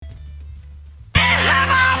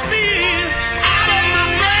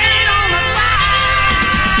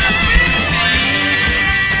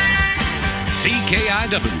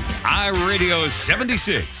KYW iRadio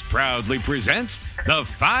 76 proudly presents the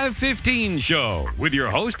 515 Show with your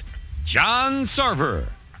host, John Sarver.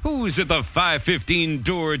 Who's at the 515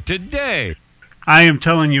 door today? I am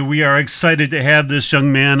telling you, we are excited to have this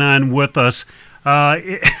young man on with us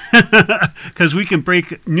because we can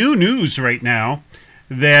break new news right now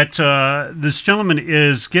that this gentleman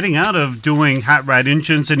is getting out of doing hot rod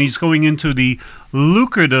engines and he's going into the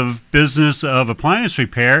lucrative business of appliance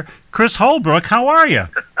repair. Chris Holbrook, how are you?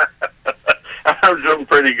 I'm doing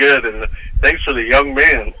pretty good, and thanks for the young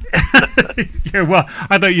man. Yeah, well,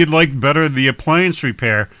 I thought you'd like better the appliance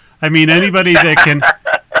repair. I mean, anybody that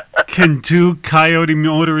can do Coyote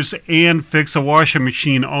motors and fix a washing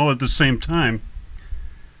machine all at the same time.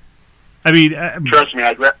 I mean, trust me,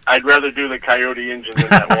 I'd rather do the Coyote engine than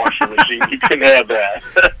that washing machine. You can have that.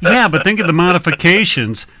 Yeah, but think of the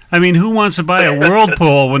modifications. I mean, who wants to buy a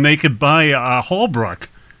Whirlpool when they could buy a Holbrook?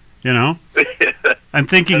 You know, I'm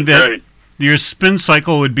thinking that right. Your spin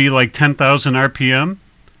cycle would be like 10,000 RPM.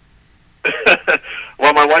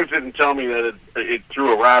 Well, my wife didn't tell me that it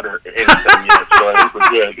threw a rod or anything yet, so I think we're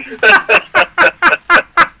good.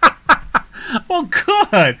 Well,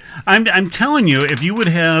 good. I'm telling you, if you would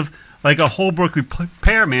have like a Holbrook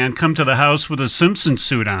repairman come to the house with a Simpson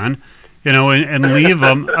suit on, you know, and leave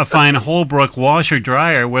a fine Holbrook washer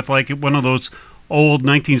dryer with like one of those old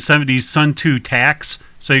 1970s Sun 2 tacks,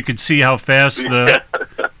 so you could see how fast the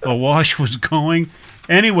wash was going.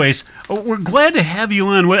 Anyways, we're glad to have you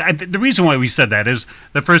on. The reason why we said that is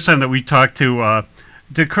the first time that we talked to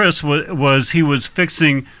Chris was he was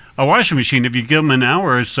fixing a washing machine. If you give him an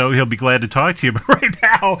hour or so, he'll be glad to talk to you. But right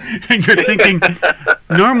now, and you're thinking,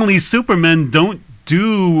 normally supermen don't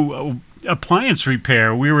do appliance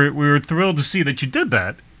repair. We were thrilled to see that you did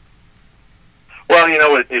that. Well, you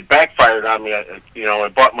know, it backfired on me. I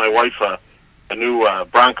bought my wife a new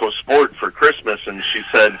Bronco Sport for Christmas, and she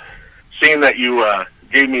said, seeing that you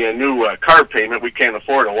gave me a new car payment, we can't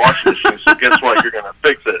afford a washing machine, so guess what? You're going to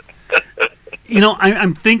fix it. You know,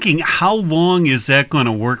 I'm thinking, how long is that going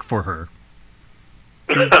to work for her?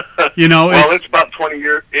 You know, well, it's about 20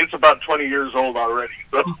 years. It's about 20 years old already.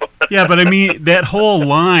 So. Yeah, but I mean, that whole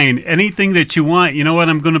line, anything that you want. You know what?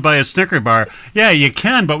 I'm going to buy a Snicker bar. Yeah, you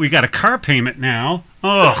can, but we got a car payment now.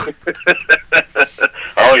 Ugh.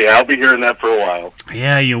 Oh yeah, I'll be hearing that for a while.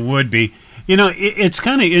 Yeah, you would be. You know, it's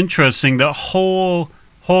kind of interesting. The whole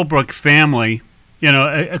Holbrook family. You know,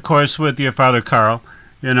 of course, with your father Carl.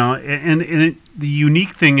 You know, and the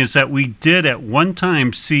unique thing is that we did at one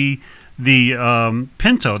time see the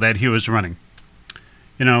Pinto that he was running.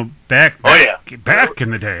 You know, back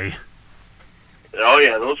in the day. Oh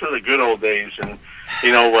yeah, those were the good old days. And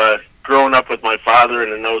you know, growing up with my father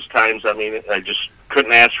and in those times, I mean, I just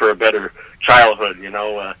couldn't ask for a better childhood. You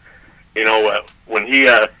know, when he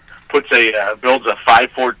builds a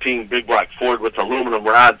 514 big block Ford with aluminum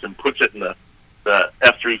rods and puts it in the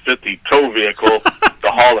F-350 tow vehicle to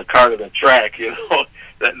haul the car to the track, you know,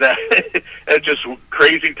 that's just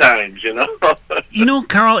crazy times, you know. You know,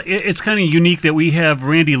 Carl, it's kind of unique that we have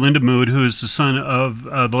Randy Lindemood, who is the son of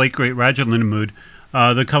the late great Roger Lindemood,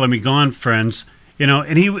 the Color Me Gone friends, you know,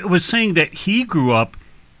 and he was saying that he grew up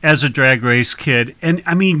as a drag race kid, and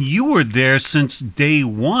I mean, you were there since day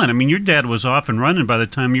one. I mean, your dad was off and running by the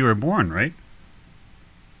time you were born, right?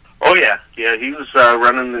 Oh yeah, he was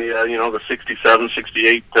running the the 67,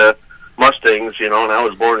 68 Mustangs, you know, and I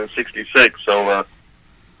was born in 66, so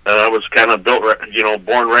I was kind of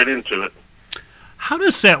born right into it. How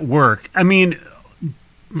does that work? I mean,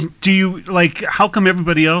 do you how come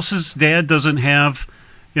everybody else's dad doesn't have,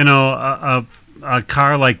 you know, a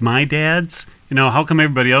car like my dad's? You know, how come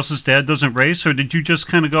everybody else's dad doesn't race, or did you just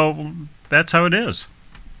kind of go, well, that's how it is?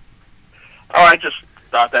 Oh, I just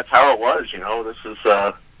thought that's how it was, you know. This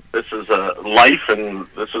is life, and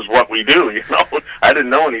this is what we do, you know. I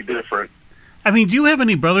didn't know any different. I mean, do you have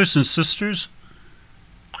any brothers and sisters?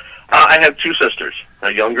 I have two sisters,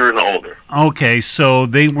 a younger and an older. Okay, so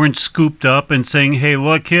they weren't scooped up and saying, hey,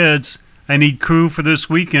 look, kids, I need crew for this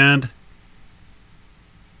weekend.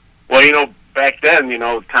 Well, you know, back then, you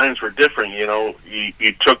know, times were different. You know,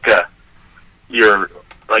 you took your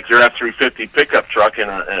F-350 pickup truck and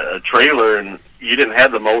a trailer, and you didn't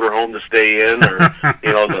have the motorhome to stay in, or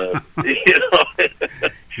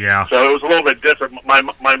Yeah. So it was a little bit different. My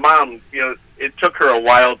mom, you know, it took her a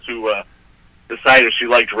while to decide if she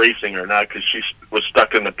liked racing or not, because she was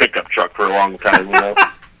stuck in the pickup truck for a long time. You know.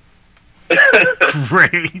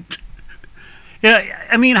 Great. Yeah,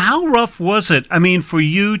 I mean, how rough was it? I mean, for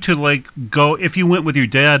you to go, if you went with your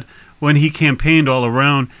dad when he campaigned all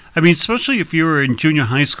around, I mean, especially if you were in junior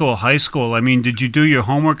high school, I mean, did you do your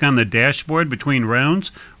homework on the dashboard between rounds?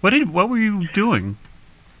 What were you doing?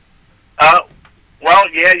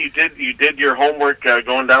 yeah, you did your homework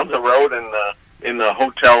going down the road and in the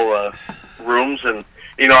hotel rooms, and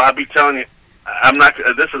I'll be telling you, I'm not.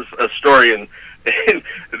 This is a story, and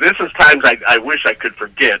this is times I wish I could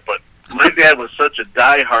forget, but my dad was such a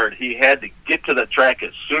diehard. He had to get to the track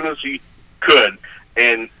as soon as he could,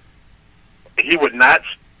 and he would not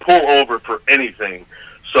pull over for anything.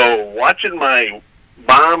 So watching my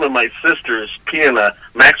mom and my sisters pee in a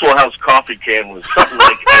Maxwell House coffee can was something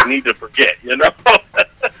like I need to forget,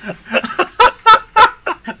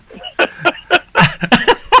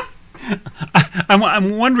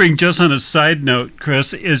 I'm wondering, just on a side note,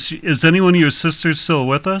 Chris, is any one of your sisters still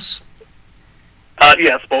with us?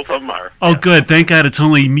 Yes, both of them are. Oh, yeah. good. Thank God it's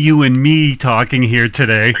only you and me talking here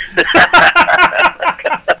today.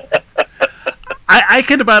 I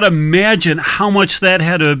can about imagine how much that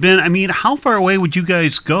had to have been. I mean, how far away would you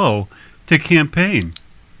guys go to campaign?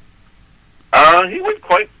 He went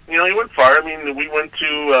he went far. I mean, we went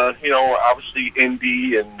to, obviously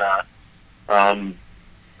Indy and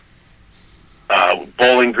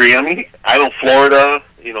Bowling Green. I mean, Florida,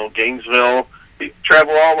 Gainesville. He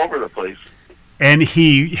traveled all over the place. And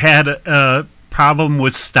he had a problem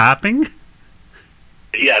with stopping?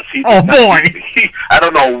 Yes. Oh, boy. I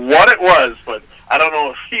don't know what it was, but I don't know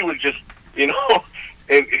if he was just, and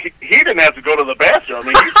he didn't have to go to the bathroom. I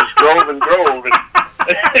mean, he just drove and drove. And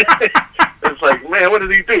it's like, man, what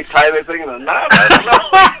did he do? Tie that thing in a knot? I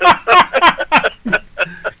don't know.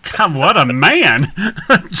 God, what a man.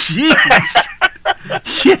 Jeez.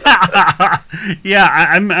 Yeah.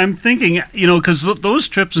 I'm thinking, because those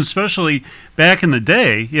trips, especially back in the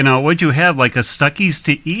day, what'd you have, like a Stuckey's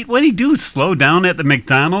to eat? What'd he do, slow down at the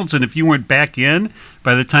McDonald's, and if you weren't back in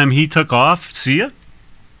by the time he took off, see ya?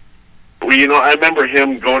 Well, I remember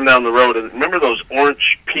him going down the road, and remember those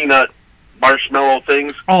orange peanut marshmallow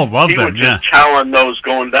things? Oh, love he them, would just chowing those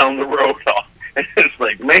going down the road. It's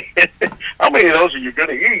like, man, how many of those are you going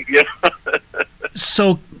to eat?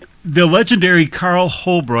 So the legendary Carl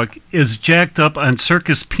Holbrook is jacked up on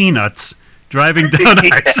circus peanuts driving down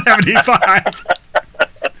I-75.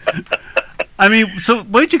 I mean, so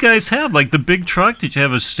what did you guys have? Like the big truck? Did you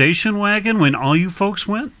have a station wagon when all you folks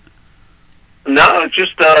went? No,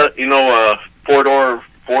 just, a four-door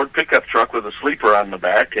Ford pickup truck with a sleeper on the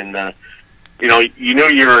back, and, you knew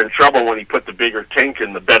you were in trouble when he put the bigger tank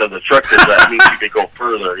in the bed of the truck, because that means you could go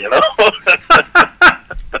further,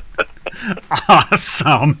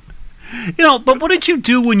 Awesome. But what did you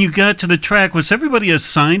do when you got to the track? Was everybody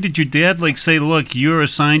assigned? Did your dad, say, look, you're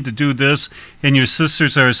assigned to do this, and your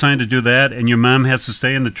sisters are assigned to do that, and your mom has to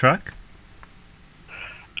stay in the truck?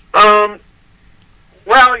 Well,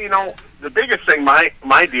 the biggest thing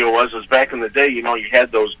my deal was back in the day, you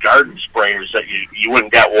had those garden sprayers that you went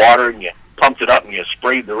and got water and you pumped it up and you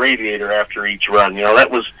sprayed the radiator after each run.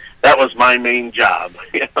 That was my main job.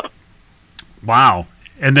 Wow.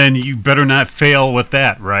 And then you better not fail with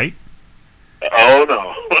that, right? Oh,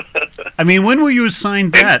 no. I mean, when were you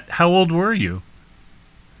assigned that? How old were you?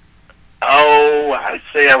 Oh, I'd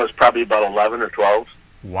say I was probably about 11 or 12.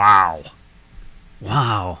 Wow.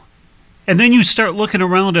 And then you start looking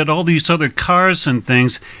around at all these other cars and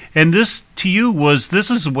things, and this, to you,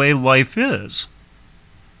 this is the way life is.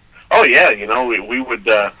 Oh, yeah, we would,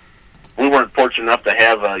 we weren't fortunate enough to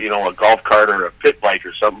have a golf cart or a pit bike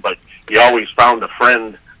or something, but you always found a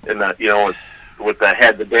friend in that, with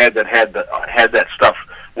the dad that had that stuff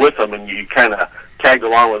with them, and you kind of tagged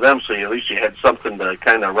along with them, so at least you had something to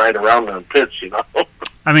kind of ride around in the pits,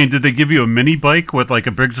 I mean, did they give you a mini bike with like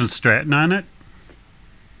a Briggs and Stratton on it?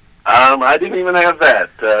 I didn't even have that.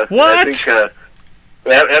 What? I think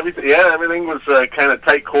everything was kind of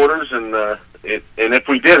tight quarters, and if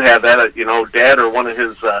we did have that, Dad or one of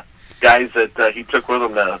his guys that he took with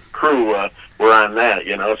him, the crew, were on that,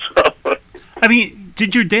 So. I mean,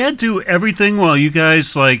 did your dad do everything while you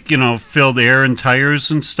guys filled air and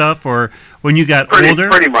tires and stuff, or when you got older?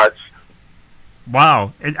 Pretty much.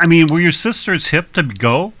 Wow. I mean, were your sisters hip to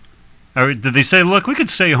go? Or did they say, look, we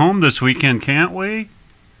could stay home this weekend, can't we?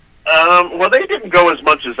 Well, they didn't go as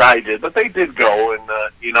much as I did, but they did go. And,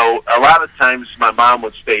 a lot of times my mom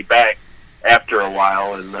would stay back after a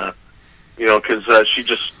while. And, because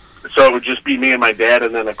so it would just be me and my dad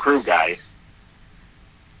and then a crew guy.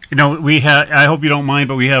 I hope you don't mind,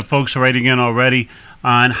 but we have folks writing in already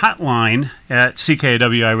on hotline at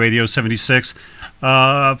CKWI Radio 76.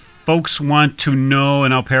 Folks want to know,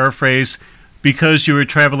 and I'll paraphrase, because you were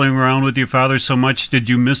traveling around with your father so much, did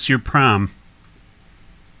you miss your prom?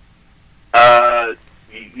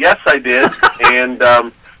 Yes, I did. And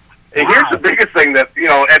here's the biggest thing that,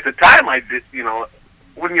 at the time I did,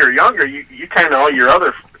 when you're younger, you kind of, all your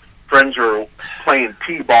other friends were playing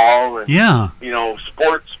t-ball and Yeah.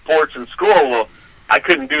 sports in school. Well, I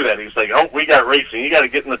couldn't do that. He's like, oh, we got racing. You got to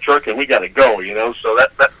get in the truck and we got to go. So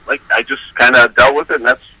that like I just kind of dealt with it, and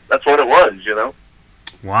that's what it was.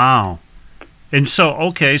 Wow. And so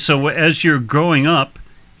as you're growing up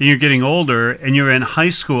and you're getting older and you're in high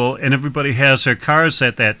school and everybody has their cars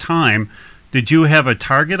at that time, did you have a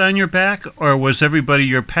target on your back, or was everybody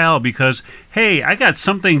your pal because, hey, I got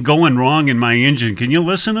something going wrong in my engine. Can you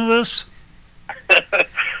listen to this?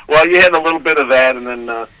 Well, you had a little bit of that, and then,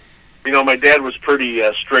 my dad was pretty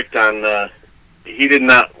strict on, he did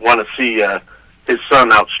not want to see his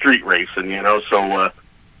son out street racing, so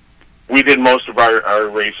we did most of our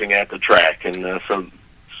racing at the track, and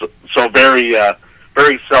so very,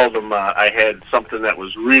 very seldom I had something that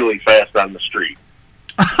was really fast on the street.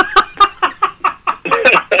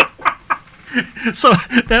 So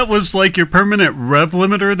that was like your permanent rev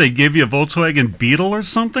limiter? They gave you a Volkswagen Beetle or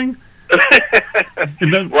something?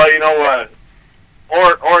 Well,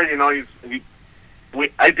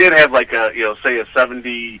 I did have like say a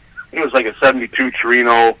 70, it was like a 72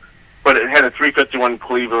 Torino, but it had a 351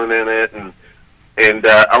 Cleveland in it, and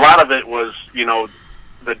a lot of it was,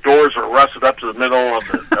 the doors were rusted up to the middle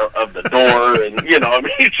of the door, and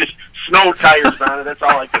it's just snow tires on it. That's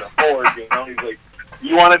all I could afford. He's like,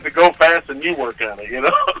 you want it to go fast, and you work on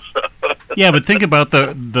it. So. Yeah, but think about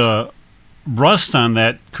the rust on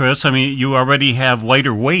that, Chris. I mean, you already have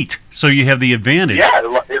lighter weight, so you have the advantage. Yeah,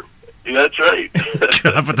 that's right.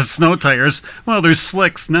 But the snow tires, well, there's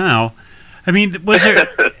slicks now. I mean, was there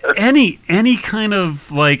any kind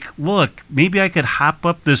of like, look, maybe I could hop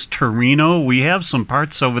up this Torino? We have some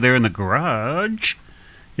parts over there in the garage,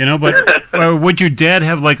 but or would your dad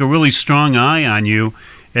have like a really strong eye on you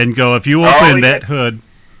and go, if you open that hood?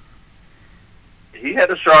 He had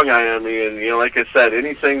a strong eye on me, and like I said,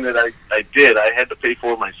 anything that I did, I had to pay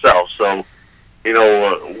for myself. So,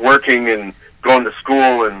 working and going to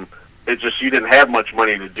school, and you didn't have much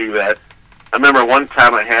money to do that. I remember one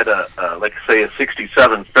time I had a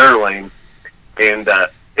 67 Fairlane, and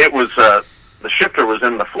it was the shifter was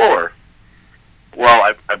in the floor.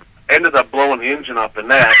 Well, I ended up blowing the engine up in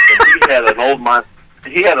that, and he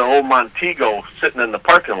had an old Montego sitting in the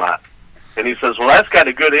parking lot, and he says, "Well, that's got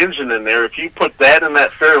a good engine in there. If you put that in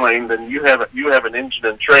that Fairlane, then you have an engine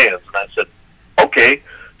and trans." And I said, "Okay."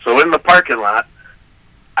 So in the parking lot,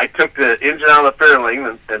 I took the engine out of the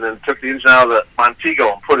Fairlane and then took the engine out of the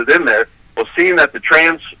Montego and put it in there. Well, seeing that the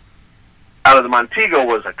trans out of the Montego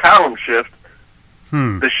was a column shift,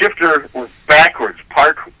 the shifter was backwards.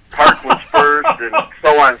 Park was first, and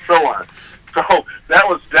so on and so on. So that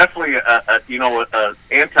was definitely a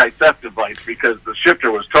anti-theft device because the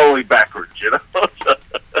shifter was totally backwards.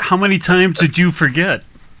 How many times did you forget?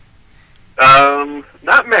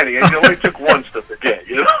 Not many. It only took once to forget.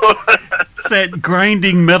 It's that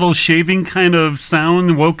grinding metal shaving kind of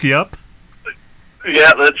sound woke you up?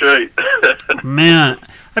 Yeah, that's right. Man,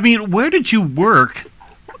 I mean, where did you work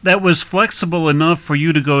that was flexible enough for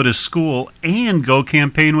you to go to school and go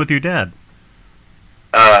campaign with your dad?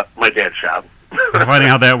 My dad's shop. Funny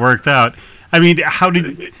how that worked out. I mean,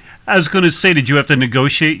 I was going to say, did you have to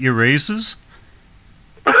negotiate your raises?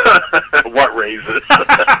 What raises?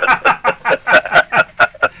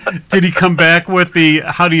 Did he come back with the,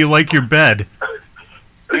 how do you like your bed?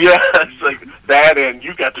 Yeah, it's like that, and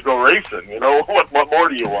you got to go racing. What more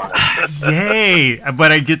do you want? Yay!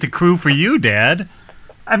 But I get to crew for you, Dad.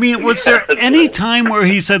 I mean, was there any time where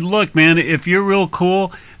he said, "Look, man, if you're real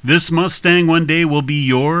cool, this Mustang one day will be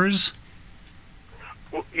yours"?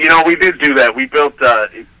 We did do that. We built.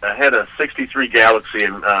 I had a '63 Galaxy,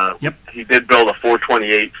 and he did build a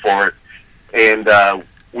 428 for it, and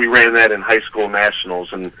we ran that in high school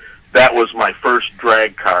nationals, and that was my first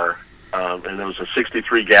drag car. And it was a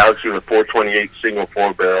 63 Galaxy with a 428 single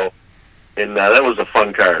 4-barrel, and that was a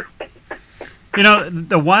fun car.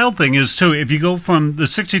 The wild thing is, too, if you go from the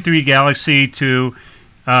 63 Galaxy to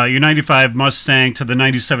your 95 Mustang to the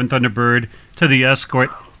 97 Thunderbird to the Escort,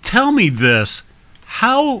 tell me this.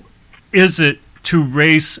 How is it to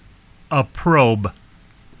race a probe?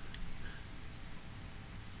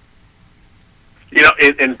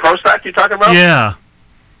 In Pro Stock you're talking about? Yeah.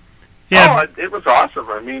 Oh, it was awesome.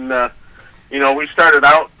 I mean, we started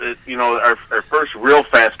out, our first real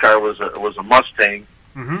fast car was a Mustang,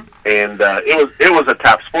 and it was a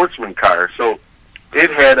top sportsman car. So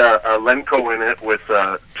it had a Lenco in it with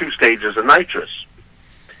 2 stages of nitrous,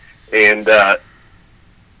 and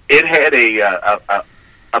it had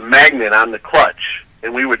a magnet on the clutch,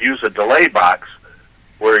 and we would use a delay box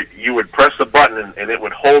where you would press the button and it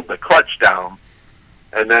would hold the clutch down,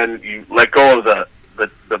 and then you let go of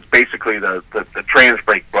the basically the trans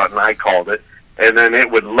brake button, I called it, and then it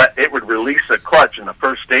would release the clutch, and the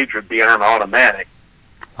first stage would be on automatic.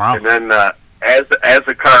 Wow. And then as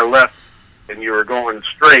the car left, and you were going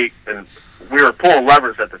straight, and we were pulling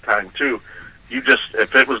levers at the time too. You just,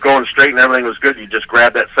 if it was going straight and everything was good, you just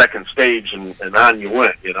grab that second stage and on you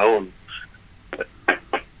went, you know. And it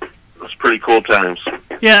was pretty cool times.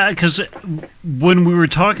 Yeah, because when we were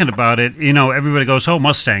talking about it, you know, everybody goes, "Oh,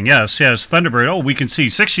 Mustang, yes, Thunderbird. Oh, we can see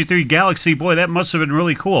 63 Galaxy. Boy, that must have been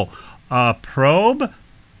really cool." Probe.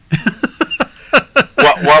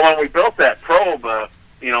 Well, when we built that Probe,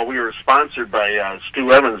 you know, we were sponsored by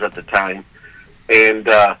Stu Evans at the time, and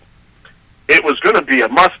it was going to be a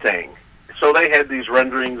Mustang. So they had these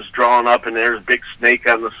renderings drawn up, and there's a big snake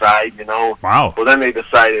on the side, you know. Wow. Well, then they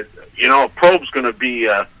decided, you know, a Probe's going to be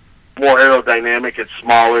more aerodynamic. It's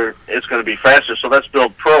smaller. It's going to be faster. So let's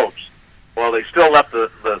build Probes. Well, they still left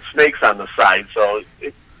the snakes on the side, so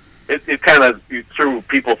it kind of threw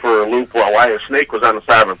people for a loop. Well, why a snake was on the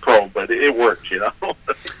side of a Probe, but it worked, you know.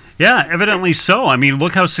 Yeah, evidently so. I mean,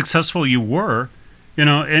 look how successful you were. You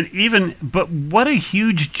know, but what a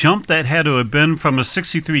huge jump that had to have been from a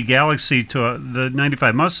 63 Galaxy to the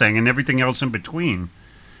 95 Mustang and everything else in between.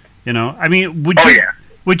 You know, I mean,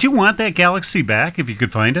 would you want that Galaxy back if you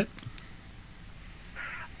could find it?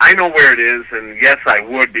 I know where it is, and yes, I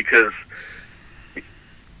would, because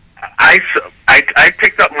I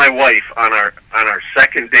picked up my wife on our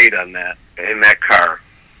second date in that car,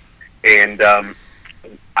 and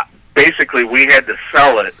basically we had to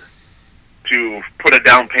sell it to put a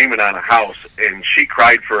down payment on a house, and she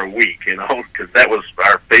cried for a week, you know, because that was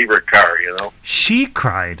our favorite car, you know. She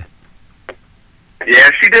cried? Yeah,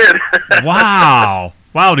 she did. Wow.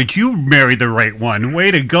 Wow, did you marry the right one?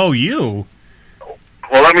 Way to go, you.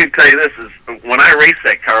 Well, let me tell you this, is when I raced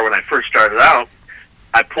that car when I first started out,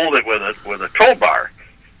 I pulled it with a tow bar.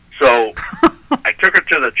 So I took her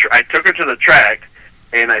to the track,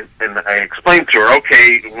 and I explained to her,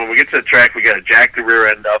 okay, when we get to the track, we got to jack the rear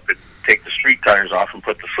end up and take the street tires off and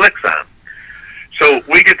put the slicks on. So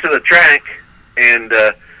we get to the track, and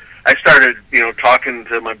I started, you know, talking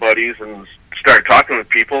to my buddies and started talking with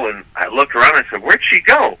people, and I looked around and I said, where'd she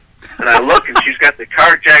go? And I look, and she's got the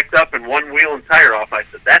car jacked up and one wheel and tire off. I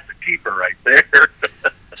said, that's a keeper right there.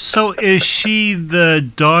 So is she the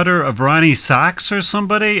daughter of Ronnie Sachs or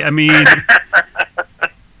somebody? I mean,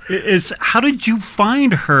 how did you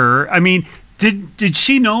find her? I mean, did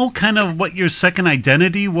she know kind of what your second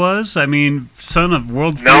identity was? I mean, son of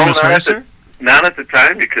world famous racer? Not at the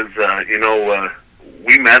time, because you know,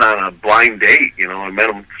 we met on a blind date. You know, I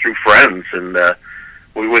met him through friends, and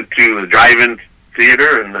we went to the drive-in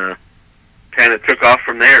theater and kind of took off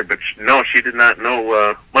from there. But no, she did not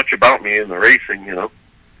know much about me in the racing. You know.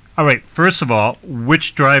 All right. First of all,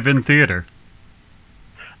 which drive-in theater?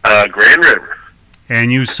 Grand River.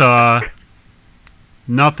 And you saw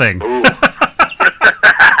nothing. Ooh.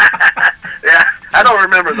 Yeah, I don't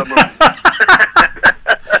remember the movie.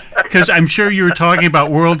 Because I'm sure you were talking about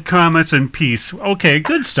World Comets and Peace. Okay,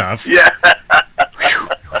 good stuff. Yeah.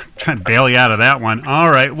 Trying to bail you out of that one. All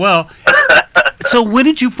right, well, so when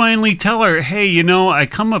did you finally tell her, hey, you know, I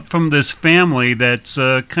come up from this family that's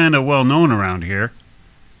kind of well known around here?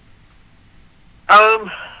 I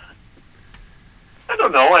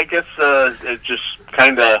don't know. I guess it just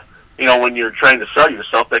kind of, you know, when you're trying to sell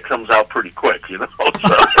yourself, that comes out pretty quick, you know. So.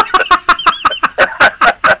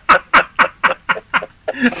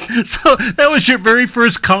 So that was your very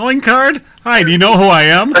first calling card? Hi, do you know who I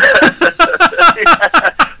am?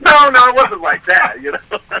 No, it wasn't like that, you know.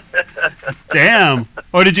 Damn.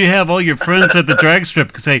 Or did you have all your friends at the drag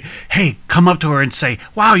strip say, hey, come up to her and say,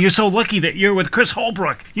 wow, you're so lucky that you're with Chris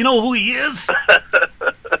Holbrook. You know who he is?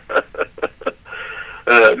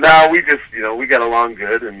 No, we just, you know, we got along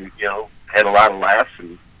good and, you know, had a lot of laughs,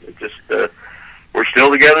 and it just, we're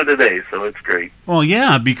still together today, so it's great. Well,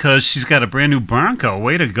 yeah, because she's got a brand new Bronco.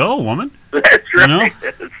 Way to go, woman. That's right. You know?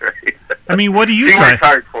 That's right. I mean, what do you She drive? works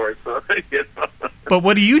hard for it, so, you know. But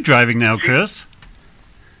what are you driving now, Chris?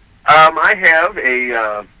 I have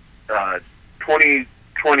a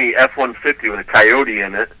 2020 F-150 with a Coyote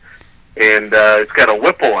in it, and it's got a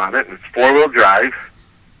Whipple on it, and it's four-wheel drive,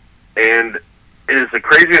 and it is the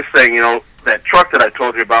craziest thing, you know, that truck that I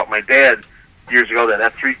told you about, my dad, years ago, that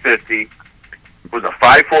F-350, was a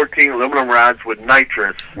 514 aluminum rods with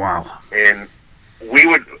nitrous. Wow. And he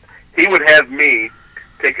would have me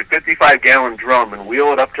take a 55-gallon drum and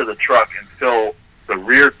wheel it up to the truck and fill the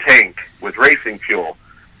rear tank with racing fuel.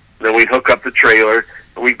 Then we'd hook up the trailer,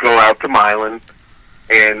 and we'd go out to Milan,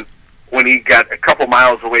 and when he got a couple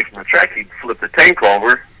miles away from the track, he'd flip the tank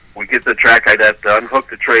over. We'd get the track, I'd have to unhook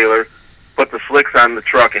the trailer, put the slicks on the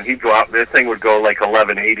truck, and he'd go out, and this thing would go like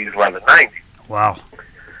 1180s, 1190s. Wow.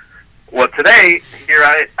 Well, today, here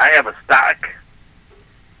I have a stock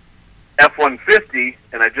F-150,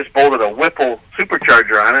 and I just bolted a Whipple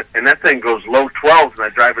supercharger on it, and that thing goes low 12s, and I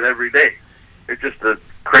drive it every day. It's just a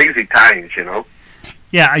crazy times, you know.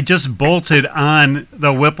 Yeah, I just bolted on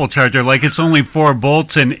the Whipple charger like it's only 4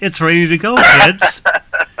 bolts, and it's ready to go, kids.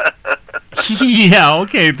 Yeah,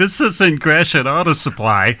 okay, this isn't Gratiot Auto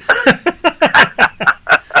Supply.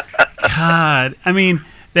 God, I mean,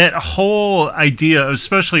 that whole idea,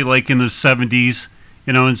 especially like in the 70s,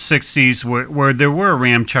 you know, and 60s, where there were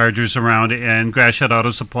Ram chargers around and Gratiot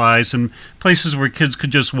Auto Supplies and places where kids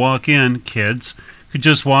could just walk in,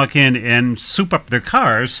 and soup up their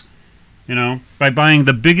cars, you know, by buying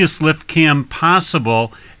the biggest lift cam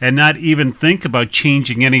possible and not even think about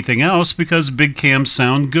changing anything else because big cams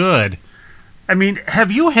sound good. I mean,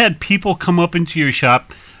 have you had people come up into your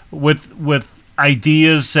shop with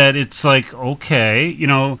ideas that it's like, okay, you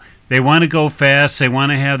know, they want to go fast, they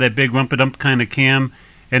want to have that big rump-a-dump kind of cam,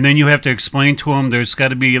 and then you have to explain to them there's got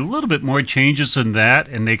to be a little bit more changes than that,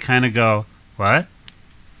 and they kind of go, what?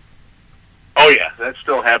 Oh, yeah, that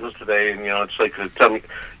still happens today, and, you know, it's like, tell me,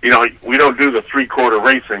 you know, we don't do the three-quarter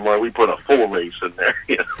race anymore, we put a full race in there.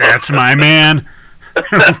 You know? That's my man.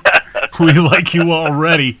 We like you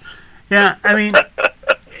already. Yeah, I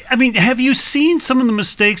mean, have you seen some of the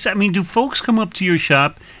mistakes? I mean, do folks come up to your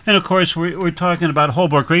shop? And, of course, we're talking about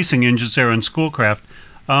Holbrook Racing Engines there in Schoolcraft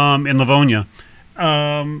in Livonia.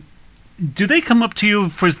 Do they come up to you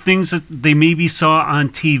for things that they maybe saw on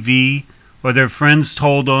TV or their friends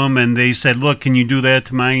told them and they said, look, can you do that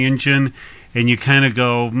to my engine? And you kind of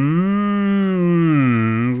go,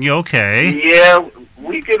 okay. Yeah,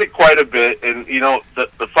 we get it quite a bit. And, you know,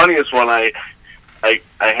 the funniest one I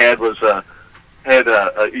had was had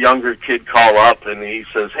a younger kid call up, and he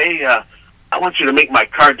says, hey, I want you to make my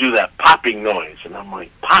car do that popping noise. And I'm like,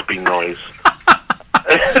 popping noise?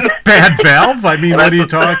 Bad valve? I mean, what are you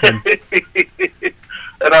talking?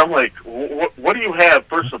 And I'm like, what do you have,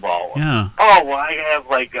 first of all? Yeah. Oh, well, I have,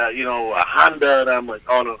 like, you know, a Honda. And I'm like,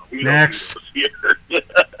 oh, no, we Next. don't do this here.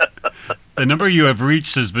 The number you have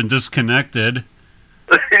reached has been disconnected.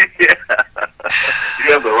 Yeah.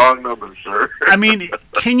 You have the wrong number, sir. I mean,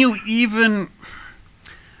 can you even...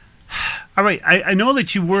 All right, I know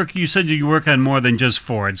that you said you work on more than just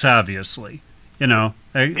Fords, obviously. You know,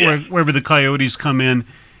 Yes. wherever the Coyotes come in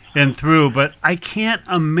and through. But I can't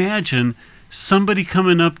imagine somebody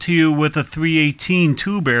coming up to you with a 318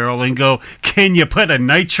 two-barrel and go, can you put a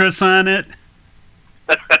nitrous on it?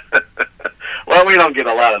 Well, we don't get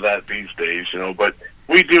a lot of that these days, you know, but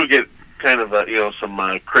we do get kind of, you know,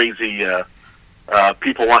 some crazy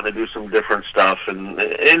people wanting to do some different stuff. And,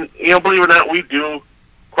 you know, believe it or not, we do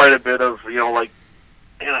quite a bit of, you know, like,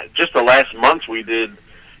 just the last month we did,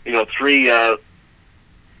 you know, 3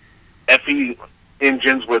 FE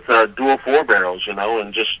engines with dual 4 barrels, you know,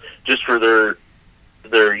 and just for their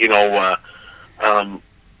you know,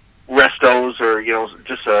 restos or, you know,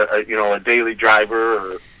 just a daily driver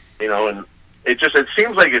or, you know, and it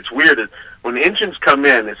seems like it's weird. When engines come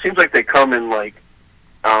in, it seems like they come in like,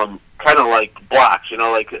 kind of like blocks, you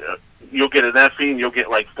know, like you'll get an FE and you'll get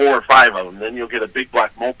like 4 or 5 of them. Then you'll get a big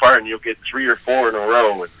block Mopar and you'll get 3 or 4 in a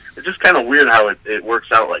row. And it's just kind of weird how it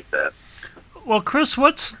works out like that. Well, Chris,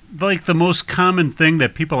 what's like the most common thing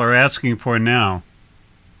that people are asking for now?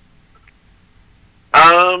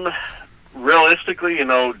 Realistically, you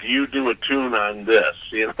know, do you do a tune on this?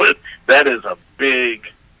 You know, that is a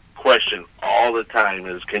big question all the time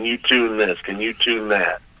is, can you tune this? Can you tune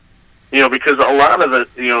that? You know, because a lot of the,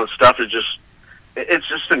 you know, stuff is it's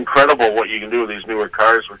just incredible what you can do with these newer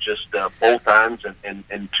cars with just bolt-ons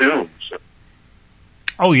and tunes.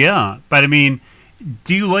 Oh, yeah. But, I mean,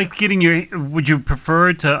 do you like would you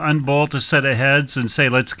prefer to unbolt a set of heads and say,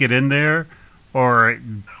 let's get in there? Or...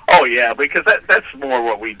 Oh, yeah, because that's more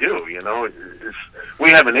what we do, you know. We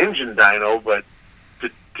have an engine dyno, but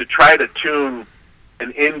to try to tune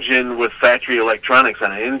an engine with factory electronics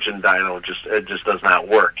on an engine dyno, it just does not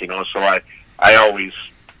work, you know. So I always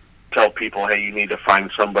tell people, hey, you need to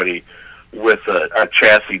find somebody with a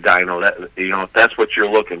chassis dyno. That, you know, if that's what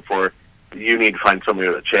you're looking for, you need to find somebody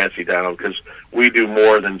with a chassis dyno, because we do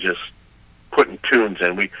more than just putting tunes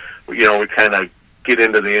in. We kind of get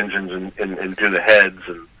into the engines and do the heads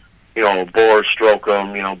and, you know, bore, stroke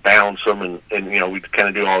them, you know, balance them, and you know, we kind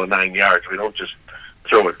of do all the 9 yards. We don't just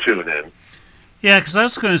throw a tune in. Yeah, because I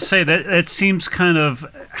was going to say that seems kind of,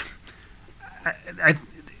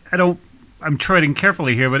 I'm treading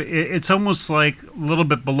carefully here, but it's almost like a little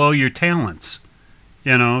bit below your talents,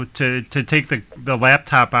 you know, to take the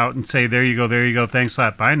laptop out and say, there you go, thanks a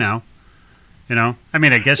lot, bye now. You know, I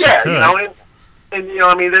mean, I guess Yeah, you could. you know, and you know,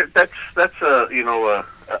 I mean, that's a you know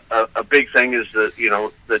a big thing is that you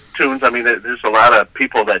know the tunes. I mean, there's a lot of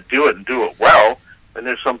people that do it and do it well, and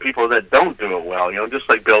there's some people that don't do it well. You know, just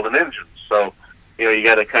like building engines. So you know, you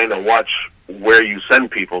got to kind of watch where you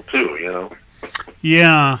send people to. You know.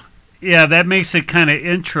 Yeah, yeah, that makes it kind of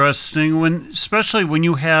interesting when, especially when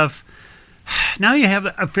you have. Now you have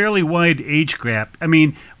a fairly wide age gap. I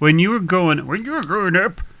mean, when you were growing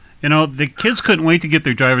up, you know, the kids couldn't wait to get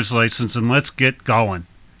their driver's license and let's get going.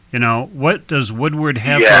 You know, what does Woodward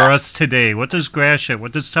have for us today? What does Gratiot,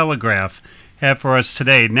 what does Telegraph have for us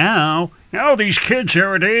today? Now these kids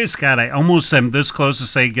nowadays, God, I almost am this close to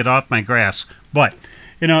say get off my grass. But,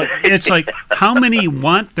 you know, it's like how many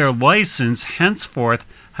want their license henceforth?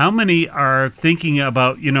 How many are thinking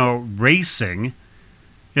about, you know, racing?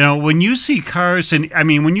 You know, when you see cars, and I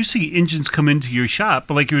mean, when you see engines come into your shop,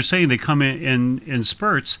 but like you were saying, they come in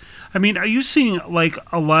spurts. I mean, are you seeing like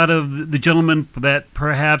a lot of the gentlemen that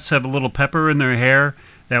perhaps have a little pepper in their hair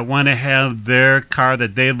that want to have their car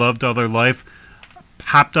that they loved all their life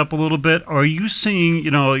popped up a little bit? Or are you seeing,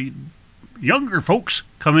 you know, younger folks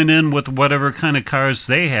coming in with whatever kind of cars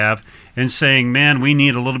they have and saying, man, we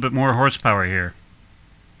need a little bit more horsepower here?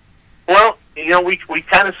 Well, you know, we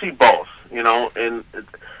kind of see both, you know, and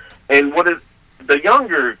what the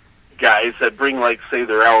younger guys that bring, like, say,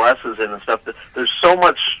 their LSs in and stuff, there's so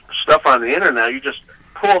much stuff on the internet, you just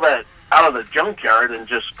pull that out of the junkyard and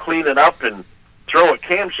just clean it up and throw a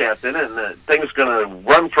camshaft in it, and the thing's going to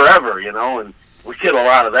run forever, you know, and we get a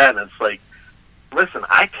lot of that, and it's like, listen,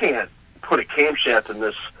 I can't put a camshaft in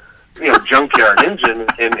this, you know, junkyard engine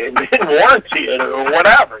and warranty it or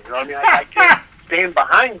whatever, you know, I mean, I can't stand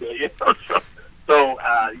behind it, you know, so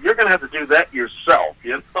you're going to have to do that yourself,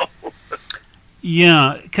 you know.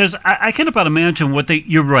 Yeah, because I can about imagine what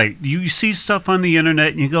you're right. You see stuff on the internet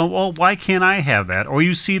and you go, well, why can't I have that? Or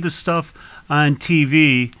you see the stuff on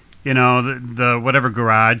TV, you know, the whatever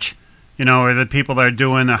garage, you know, or the people that are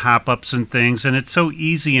doing the hop-ups and things, and it's so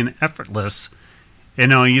easy and effortless. You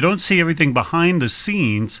know, you don't see everything behind the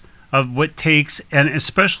scenes of what takes, and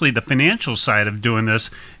especially the financial side of doing this.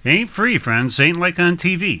 It ain't free, friends. It ain't like on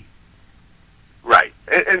TV. Right,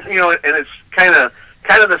 and you know, and it's kind of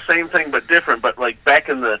the same thing but different. But like back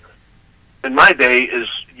in my day, is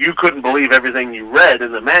you couldn't believe everything you read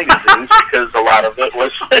in the magazines because a lot of it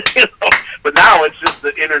was, you know. But now it's just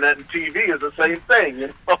the internet and TV is the same thing,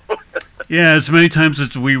 you know. Yeah, as many times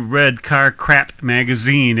as we read Car Crap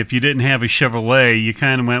magazine, if you didn't have a Chevrolet, you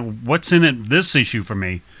kind of went, "What's in it this issue for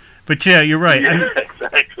me?" But yeah, you're right. Yeah,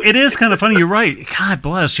 exactly. It is kind of funny. You're right. God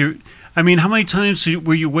bless you. I mean, how many times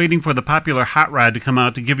were you waiting for the popular hot rod to come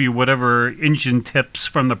out to give you whatever engine tips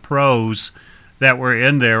from the pros that were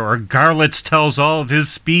in there? Or Garlitz tells all of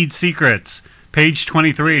his speed secrets, page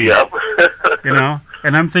 23. Yep. You know?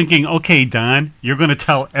 And I'm thinking, okay, Don, you're going to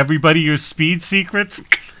tell everybody your speed secrets?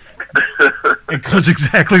 It goes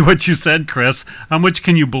exactly what you said, Chris. How much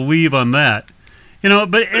can you believe on that? You know,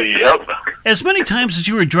 but Yep. as many times as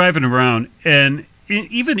you were driving around, and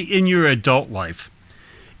even in your adult life,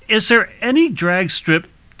 is there any drag strip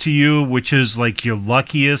to you which is like your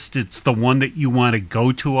luckiest? It's the one that you want to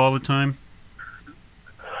go to all the time?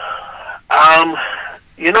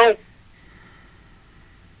 You know,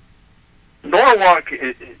 Norwalk,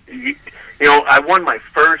 you know, I won my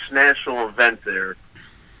first national event there,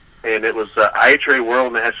 and it was IHRA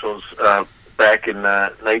World Nationals back in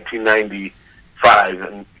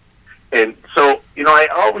 1995, and so, you know, I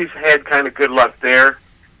always had kind of good luck there,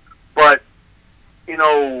 but you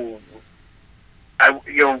know,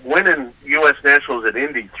 winning U.S. Nationals at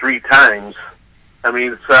Indy 3 times. I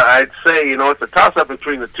mean, I'd say, you know, it's a toss-up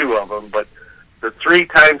between the two of them, but the 3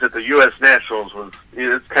 times at the U.S. Nationals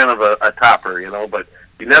it's kind of a topper, you know. But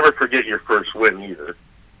you never forget your first win either.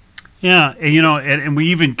 Yeah, and, you know, and we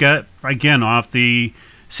even got again off the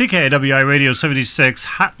CKIWI Radio 76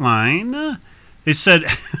 hotline. They said,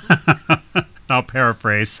 I'll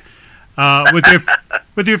paraphrase.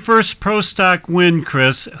 With your first Pro Stock win,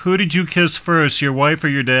 Chris, who did you kiss first, your wife or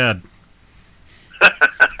your dad?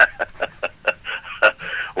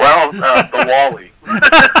 Well, the Wally.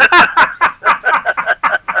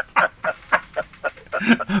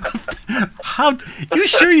 How you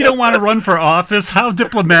sure you don't want to run for office? How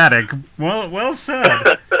diplomatic. Well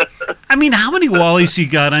said. I mean, how many Wallies you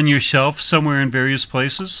got on your shelf somewhere in various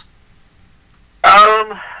places?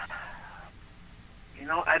 You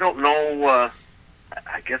know, I don't know.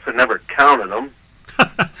 I guess I never counted them,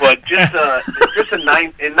 but just in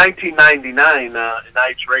 1999 in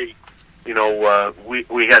IHRA, you know,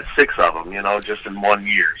 we had 6 of them, you know, just in 1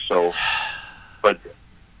 year. So, but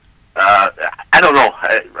I don't know.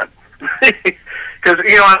 Because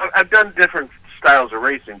I've done different styles of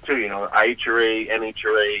racing too. IHRA,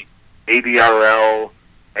 NHRA, ADRL,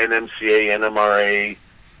 NMCA, NMRA.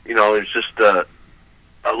 There's just a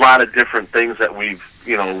lot of different things that we've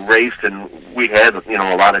raced, and we had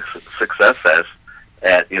a lot of success at.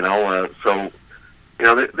 So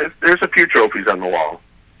there's a few trophies on the wall.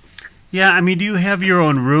 Yeah, I mean, do you have your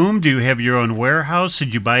own room? Do you have your own warehouse?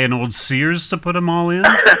 Did you buy an old Sears to put them all in?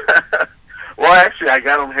 Well, actually, I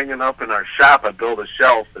got them hanging up in our shop. I built a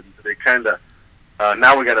shelf, and they kind of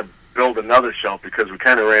now we got to build another shelf because we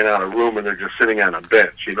kind of ran out of room, and they're just sitting on a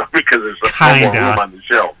bench, because there's no more room on the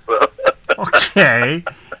shelf. Okay.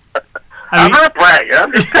 I'm not bragging.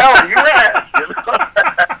 I'm just telling you that.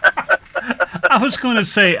 I was going to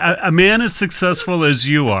say, a man as successful as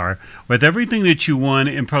you are, with everything that you won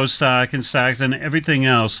in Pro Stock and Stocks and everything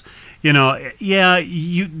else,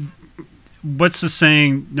 what's the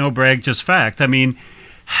saying? No brag, just fact. I mean,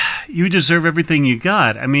 you deserve everything you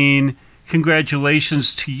got. I mean,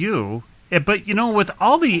 congratulations to you. But, with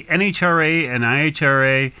all the NHRA and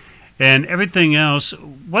IHRA and everything else,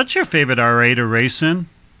 what's your favorite RA to race in?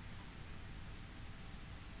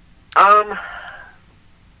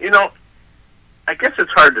 I guess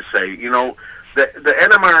it's hard to say. The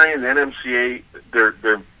NMRA and the NMCA,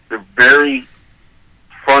 they're very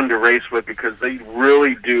fun to race with because they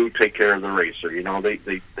really do take care of the racer.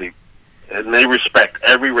 They respect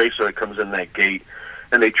every racer that comes in that gate,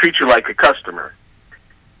 and they treat you like a customer.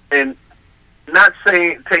 And not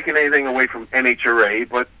taking anything away from NHRA,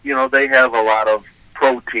 but they have a lot of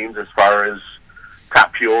pro teams as far as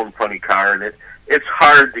Top Fuel and Funny Car, and it's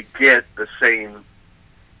hard to get the same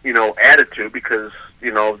attitude because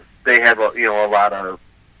they have a lot of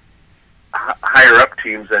higher up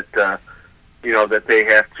teams that that they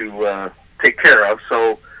have to take care of.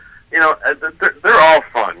 So they're all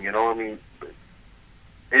fun. I mean,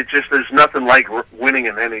 it's just there's nothing like winning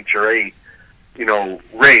an NHRA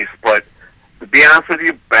race. But to be honest with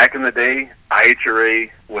you, back in the day, IHRA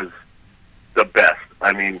was the best.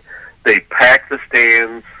 I mean, they packed the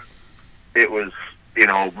stands. It was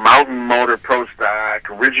Mountain Motor Pro Stock,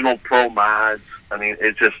 original Pro Mods. I mean,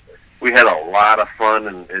 we had a lot of fun,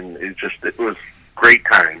 and it was great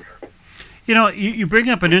times. You bring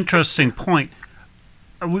up an interesting point.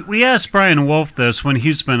 We asked Brian Wolf this when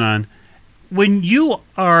he's been on. When you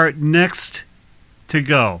are next to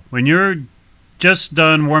go, when you're just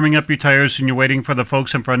done warming up your tires and you're waiting for the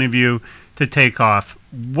folks in front of you to take off,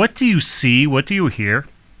 what do you see? What do you hear?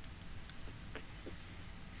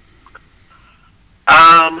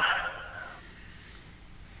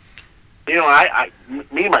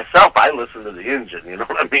 Me myself, I listen to the engine. You know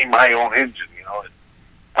what I mean? My own engine.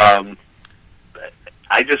 I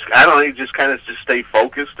don't know. You just kind of just stay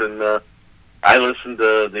focused, and I listen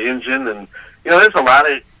to the engine. And there's a lot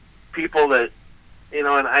of people that and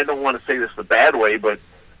I don't want to say this the bad way, but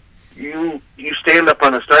you stand up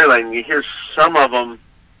on the start line, and you hear some of them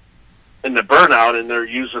in the burnout, and they're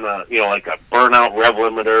using a like a burnout rev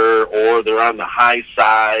limiter, or they're on the high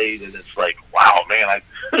side, and it's like, wow, man,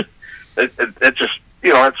 it just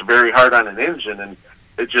it's very hard on an engine, and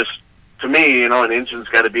it just, to me, an engine's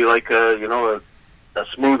got to be like a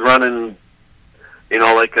smooth running,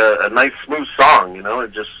 like a nice smooth song.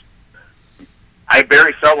 It just, I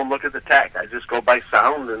very seldom look at the tech. I just go by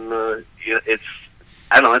sound, and it's,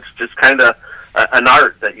 I don't know, it's just kind of an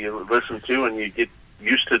art that you listen to and you get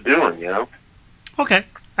used to doing, Okay.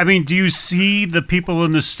 I mean, do you see the people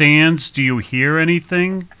in the stands? Do you hear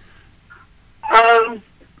anything?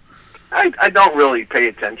 I don't really pay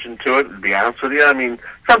attention to it, to be honest with you. I mean,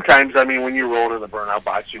 sometimes, when you're rolling in the burnout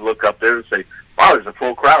box, you look up there and say, wow, there's a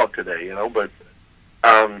full crowd today, but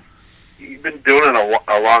you've been doing it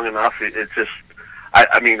long enough. It's just,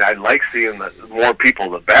 I like seeing the more people,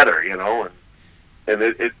 the better, and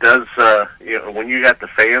it does, when you got the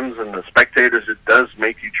fans and the spectators, it does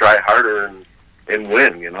make you try harder and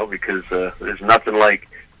win, because there's nothing like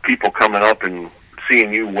people coming up and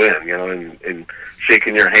seeing you win, and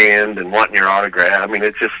shaking your hand and wanting your autograph.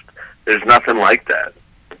 It's just, there's nothing like that.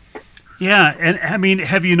 Yeah, and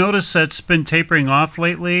have you noticed that's been tapering off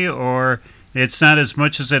lately, or it's not as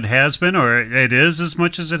much as it has been, or it is as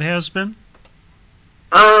much as it has been?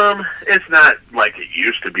 It's not like it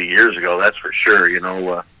used to be years ago, that's for sure,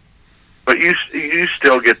 but you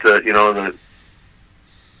still get the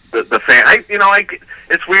fan.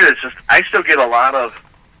 It's weird. It's just, I still get a lot of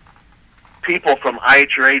people from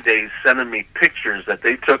IHRA days sending me pictures that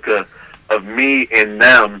they took of me and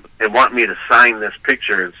them and want me to sign this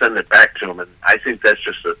picture and send it back to them. And I think that's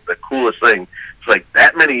just the coolest thing. It's like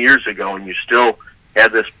that many years ago, and you still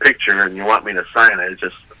have this picture and you want me to sign it.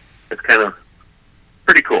 It's kind of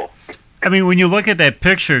pretty cool. I mean, when you look at that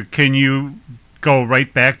picture, can you go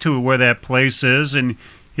right back to where that place is and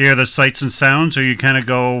hear the sights and sounds, or you kind of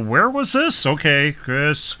go, where was this? Okay,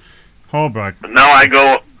 Chris Holbrook. No, I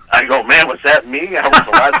go, man, was that me? I was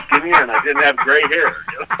a lot skinnier and I didn't have gray hair.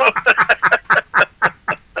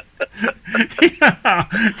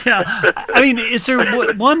 Yeah. I mean, is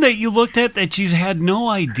there one that you looked at that you had no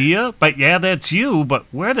idea? But yeah, that's you. But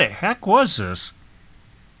where the heck was this?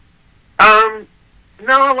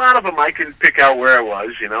 No, a lot of them I can pick out where I was,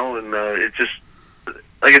 and it just,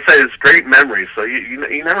 like I said, it's great memories. So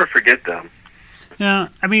you never forget them. Yeah.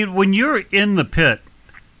 I mean, when you're in the pit,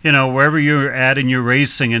 wherever you're at and you're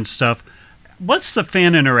racing and stuff, what's the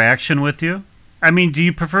fan interaction with you? I mean, do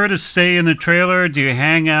you prefer to stay in the trailer? Do you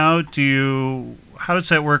hang out? How does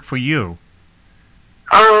that work for you?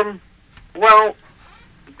 Well,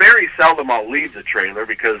 very seldom I'll leave the trailer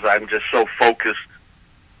because I'm just so focused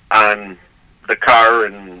on the car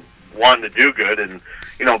and wanting to do good. And,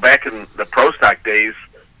 back in the Pro Stock days,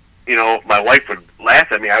 my wife would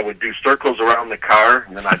laugh at me. I would do circles around the car,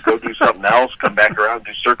 and then I'd go do something else, come back around,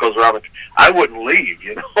 do circles around the car. I wouldn't leave,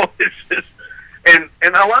 It's just, and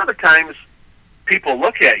a lot of times, people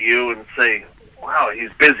look at you and say, wow,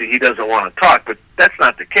 he's busy, he doesn't want to talk, but that's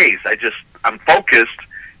not the case. I'm focused,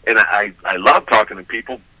 and I love talking to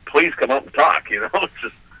people. Please come up and talk, It's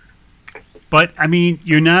just... But, I mean,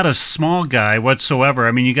 you're not a small guy whatsoever.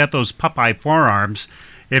 I mean, you got those Popeye forearms.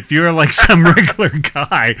 If you're like some regular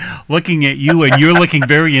guy looking at you and you're looking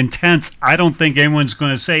very intense, I don't think anyone's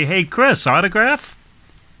going to say, hey, Chris, autograph?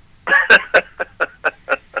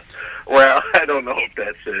 Well, I don't know if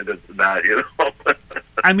that's it. It's not,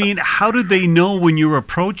 I mean, how do they know when you're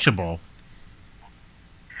approachable?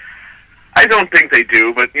 I don't think they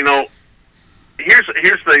do, but, here's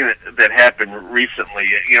the thing that happened recently.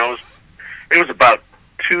 It was about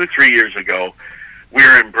 2 or 3 years ago. We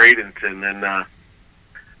were in Bradenton, and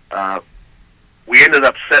we ended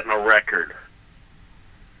up setting a record.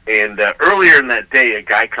 And earlier in that day, a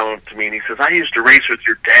guy came up to me, and he says, I used to race with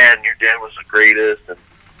your dad, and your dad was the greatest.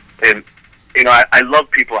 And I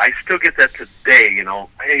love people. I still get that today,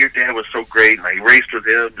 Hey, your dad was so great, and I raced with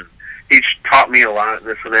him, and he taught me a lot, and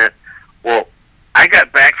this and that. Well, I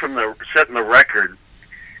got back from setting the record,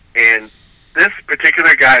 and this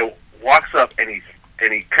particular guy walks up, and he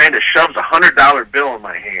kind of shoves $100 bill in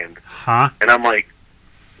my hand. Huh? And I'm like,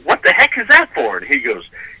 what the heck is that for? And he goes,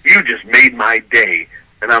 you just made my day.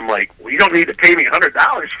 And I'm like, well, you don't need to pay me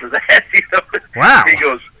 $100 for that. Wow. He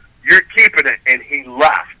goes, you're keeping it. And he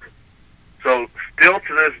left. So still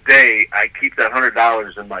to this day, I keep that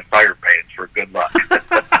 $100 in my fire pants for good luck.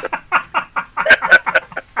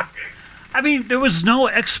 I mean, there was no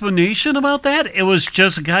explanation about that? It was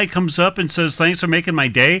just a guy comes up and says, thanks for making my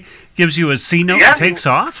day, gives you a C-note and takes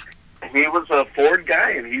off? He was a Ford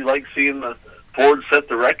guy, and he liked seeing the Ford set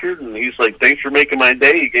the record, and he's like, thanks for making my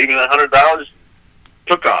day. He gave me that $100,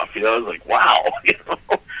 took off. I was like, wow.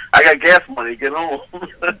 I got gas money, get home.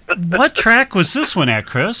 What track was this one at,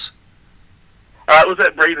 Chris? It was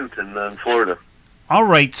at Bradenton in Florida. All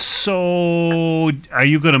right, so are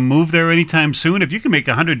you going to move there anytime soon? If you can make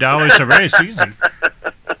 $100 a race, easy.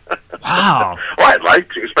 Wow. Well, I'd like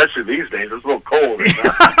to, especially these days. It's a little cold.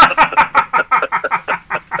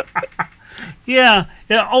 Yeah.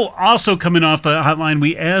 Oh, also coming off the hotline,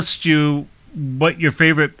 we asked you what your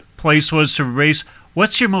favorite place was to race.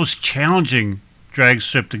 What's your most challenging drag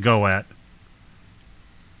strip to go at?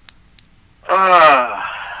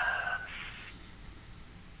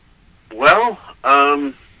 Well,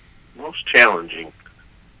 most challenging.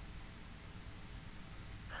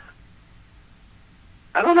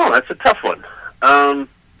 I don't know. That's a tough one.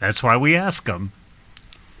 That's why we ask them.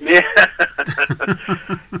 Yeah.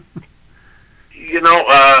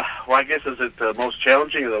 Well, I guess is it the most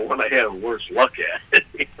challenging or the one I had the worst luck at?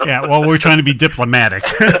 Yeah, well, we're trying to be diplomatic.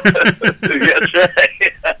 That's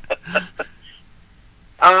right.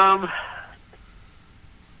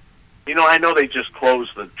 I know they just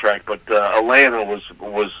closed the track, but Atlanta was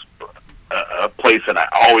a place that I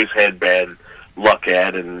always had bad luck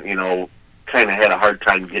at, and kind of had a hard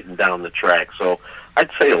time getting down the track. So I'd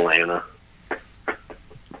say Atlanta.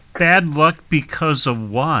 Bad luck because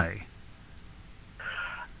of why?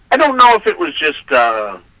 I don't know if it was just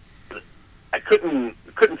I couldn't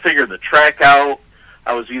figure the track out.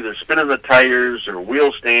 I was either spinning the tires or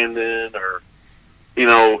wheel standing, or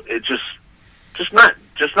it just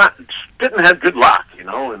didn't have good luck, and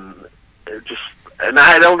and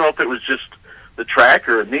I don't know if it was just the track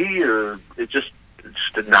or me, or it just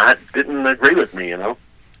didn't agree with me,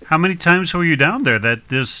 How many times were you down there that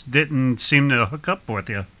this didn't seem to hook up with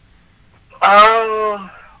you?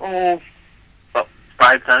 About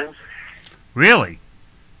 5 times. Really?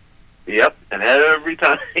 Yep, and every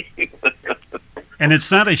time. And it's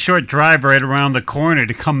not a short drive right around the corner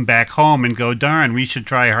to come back home and go, darn, we should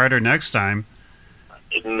try harder next time.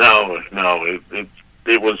 No,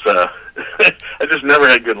 it was. I just never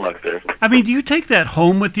had good luck there. I mean, do you take that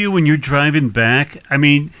home with you when you're driving back? I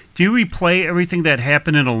mean, do you replay everything that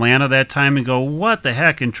happened in Atlanta that time and go, what the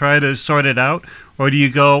heck, and try to sort it out? Or do you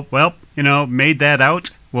go, well, made that out,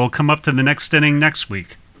 we'll come up to the next inning next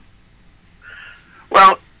week?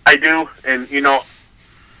 Well, I do, and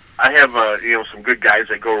I have some good guys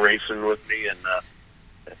that go racing with me,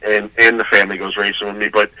 and the family goes racing with me.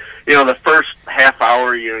 But the first half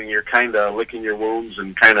hour, you're kind of licking your wounds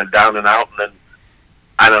and kind of down and out, and then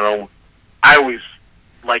I don't know. I always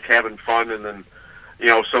like having fun, and then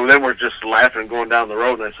so then we're just laughing going down the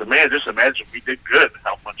road, and I said, man, just imagine if we did good,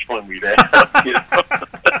 how much fun we'd have.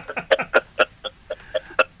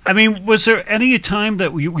 I mean, was there any time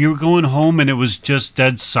that you were going home and it was just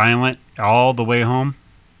dead silent all the way home?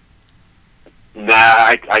 Nah,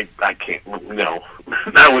 I can't. No,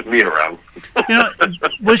 not with me around.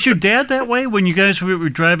 Was your dad that way when you guys were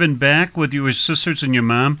driving back with your sisters and your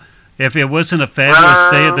mom? If it wasn't a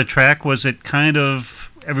fabulous day at the track, was it kind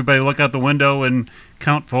of everybody look out the window and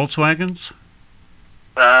count Volkswagens?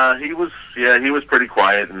 He was pretty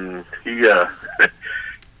quiet, and he had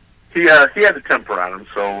the temper on him.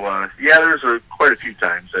 So there's quite a few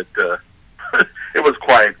times that it was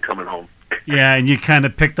quiet coming home. Yeah, and you kind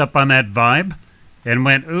of picked up on that vibe and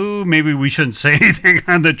went, ooh, maybe we shouldn't say anything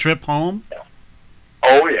on the trip home?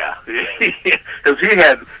 Oh, yeah. Because he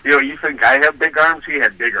had, you think I have big arms? He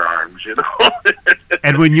had bigger arms,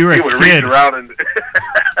 And when you were he a would kid... reach around and...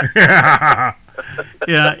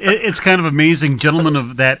 Yeah, it's kind of amazing, gentlemen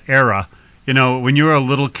of that era. When you were a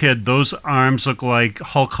little kid, those arms look like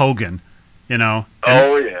Hulk Hogan, And,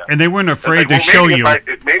 oh, yeah. And they weren't afraid to show you.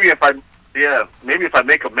 Maybe if I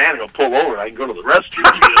make a man, he'll pull over and I can go to the restroom,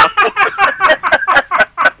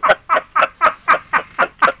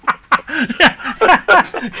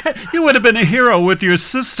 You would have been a hero with your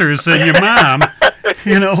sisters and your mom.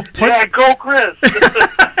 Yeah, go Chris.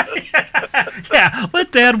 Yeah,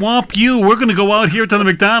 let Dad whomp you. We're going to go out here to the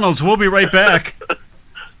McDonald's. We'll be right back.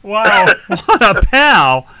 Wow, what a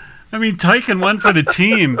pal. I mean, taking one for the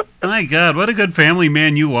team. My God, what a good family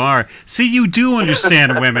man you are. See, you do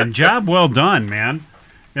understand women. Job well done, man.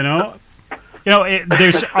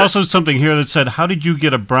 There's also something here that said, how did you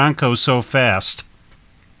get a Bronco so fast?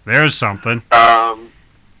 There's something.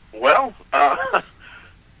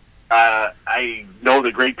 I know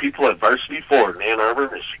the great people at Varsity Ford in Ann Arbor,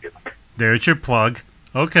 Michigan. There's your plug.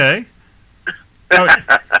 Okay.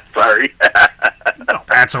 Sorry. No,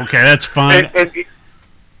 that's okay. That's fine. And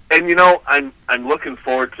I'm looking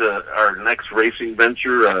forward to our next racing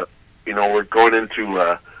venture. We're going into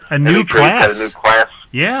a new class. A new class.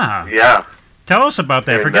 Yeah. Yeah. Tell us about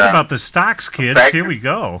that. And, forget about the stocks, kids. Here we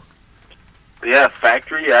go. Yeah,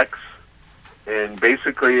 Factory X. And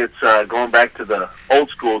basically it's going back to the old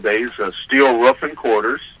school days, steel roof and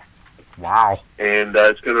quarters. Wow. And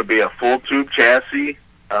it's going to be a full tube chassis,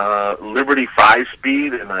 Liberty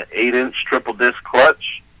 5-speed, and an 8-inch triple disc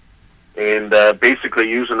clutch. And basically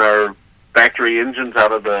using our factory engines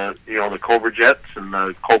out of the Cobra Jets and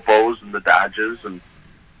the Copos and the Dodges.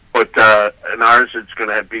 But in ours, it's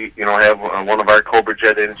going to be have one of our Cobra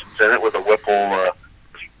Jet engines in it with a Whipple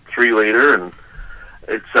 3-liter, and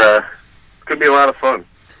it's going to be a lot of fun.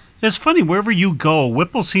 It's funny, wherever you go,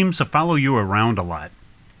 Whipple seems to follow you around a lot.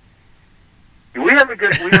 We have a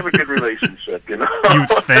good relationship, You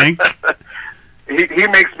think? He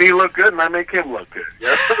makes me look good, and I make him look good.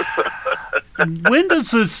 Yeah? When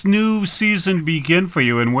does this new season begin for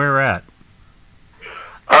you, and where at?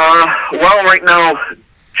 Well, right now,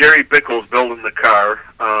 Jerry Bickle's building the car.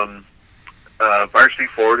 Varsity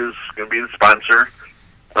Ford is going to be the sponsor.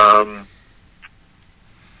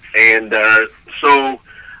 So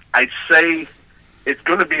I'd say it's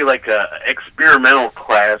going to be like a experimental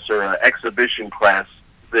class or an exhibition class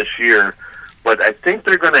this year. But I think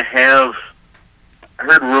they're going to have, I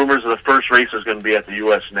heard rumors of the first race is going to be at the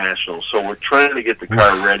U.S. Nationals. So we're trying to get the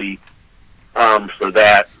car ready for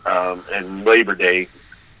that and Labor Day.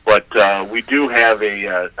 But we do have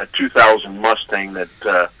a 2000 Mustang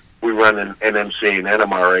that we run in NMCA and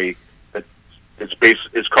NMRA.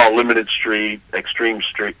 It's called Limited Street, Extreme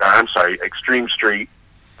Street,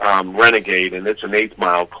 Renegade, and it's an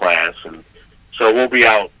 8-mile class. And so we'll be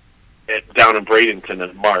out down in Bradenton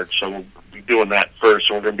in March. So we'll be doing that first.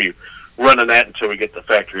 So we're going to be running that until we get the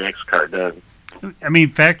Factory X car done. I mean,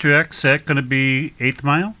 Factory X, is that going to be 8th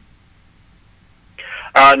mile?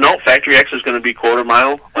 No, Factory X is going to be quarter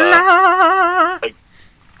mile.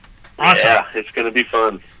 Awesome. Yeah, it's going to be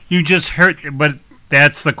fun. You just heard, but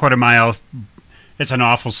that's the quarter mile. It's an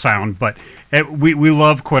awful sound, but we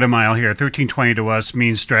love quarter mile here. 1320 to us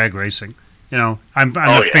means drag racing. You know, I'm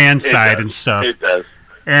on the fan side and stuff. It does.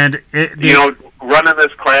 And running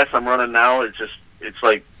this class I'm running now, it's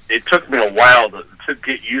like it took me a while to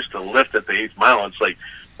get used to lift at the 8th mile. It's like,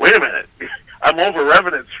 wait a minute, I'm over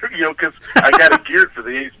revving it, because I got it geared for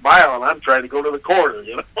the 8th mile, and I'm trying to go to the quarter.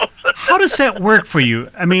 How does that work for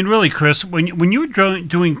you? I mean, really, Chris, when you're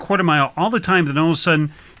doing quarter mile all the time, then all of a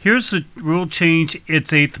sudden, here's the rule change,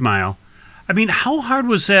 it's 8th mile. I mean, how hard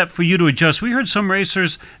was that for you to adjust? We heard some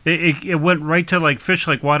racers, it went right to like fish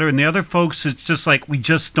like water, and the other folks, it's just like, we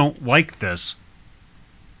just don't like this.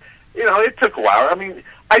 It took a while. I mean,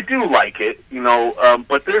 I do like it,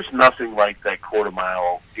 but there's nothing like that quarter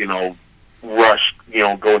mile, rush,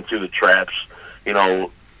 going through the traps.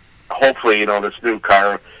 Hopefully, this new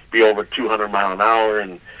car be over 200 mile an hour,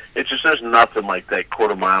 and it's just, there's nothing like that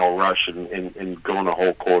quarter mile rush and going the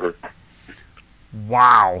whole quarter.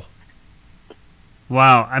 Wow.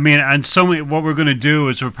 I mean, and what we're going to do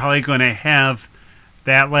is we're probably going to have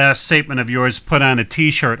that last statement of yours put on a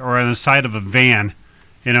T-shirt or on the side of a van,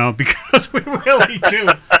 because we really do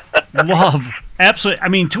love, absolutely. I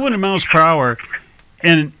mean, 200 miles per hour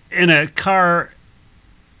in a car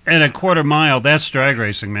at a quarter mile, that's drag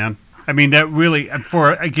racing, man. I mean, that really,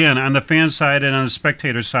 again, on the fan side and on the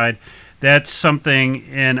spectator side, that's something,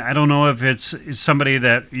 and I don't know if it's somebody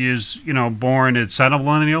that is, born at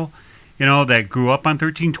millennial, that grew up on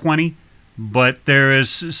 1320, but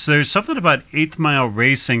there's something about 8th mile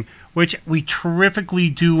racing, which we terrifically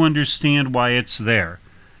do understand why it's there,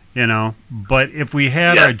 But if we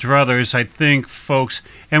had our druthers, I think folks,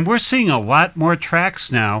 and we're seeing a lot more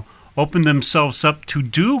tracks now open themselves up to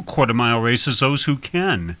do quarter mile races, those who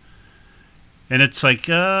can. And it's like,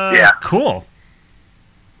 cool.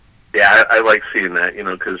 Yeah, I like seeing that,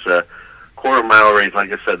 because quarter mile race, like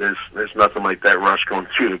I said, there's nothing like that rush going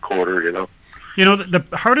through the quarter, The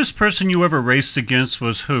hardest person you ever raced against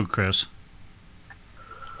was who, Chris?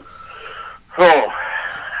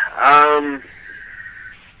 Man,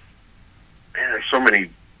 there's so many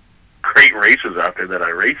great races out there that I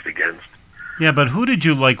raced against. Yeah, but who did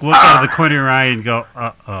you look out of the corner of your eye and go,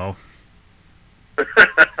 uh-oh?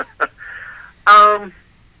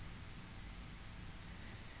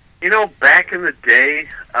 Back in the day,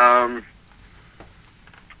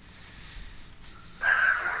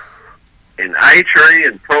 in iTree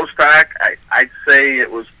and Pro Stock, I'd say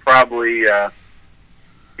it was probably,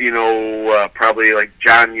 probably like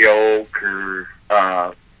John Yoke or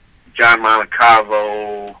John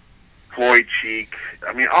Monaco, Floyd Cheek.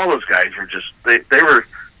 I mean, all those guys were just they were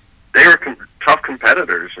tough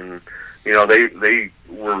competitors, and they were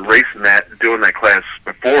doing that class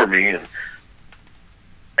before me, and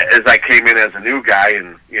as I came in as a new guy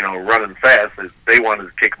and running fast, they wanted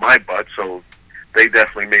to kick my butt, so they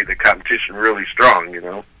definitely made the competition really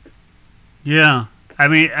strong, Yeah. I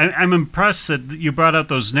mean, I'm impressed that you brought out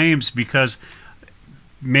those names because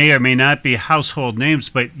may or may not be household names,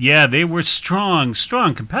 but yeah, they were strong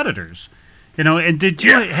competitors. And did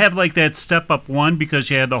you have like that step up one because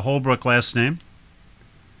you had the Holbrook last name?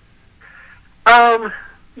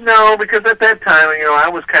 No, because at that time, I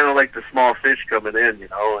was kind of like the small fish coming in,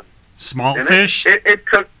 And small fish? It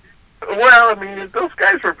took. Well, I mean, those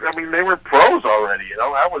guys were. I mean, they were pros already.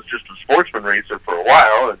 I was just a sportsman racer for a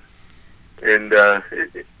while, I'd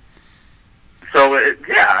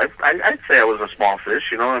say I was a small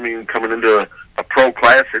fish. I mean, coming into a pro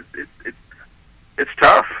class, it's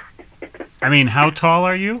tough. I mean, how tall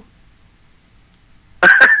are you?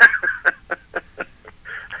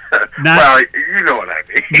 Well, you know what I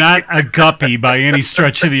mean. Not a guppy by any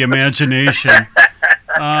stretch of the imagination.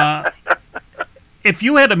 If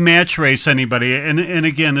you had to match race anybody, and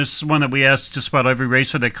again, this is one that we ask just about every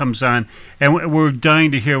racer that comes on, and we're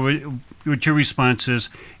dying to hear what your response is.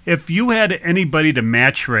 If you had anybody to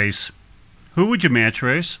match race, who would you match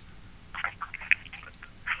race?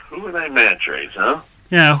 Who would I match race, huh?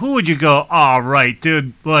 Yeah, who would you go, all right,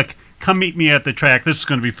 dude, look, come meet me at the track. This is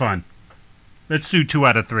going to be fun. Let's do 2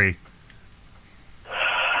 out of 3.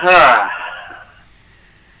 That's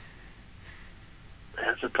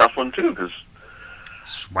a tough one, too, because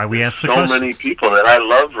that's why we ask the so questions. many people that I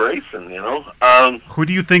love racing, Who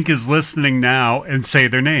do you think is listening now and say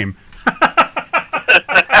their name?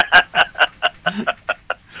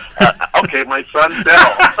 Okay, my son,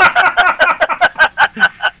 Dell.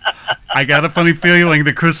 I got a funny feeling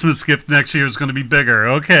the Christmas gift next year is going to be bigger.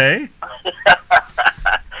 Okay.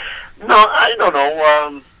 No, I don't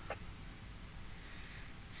know.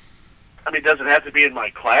 I mean, does it have to be in my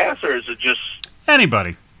class, or is it just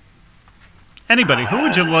anybody? Anybody, who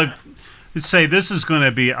would you love to say this is going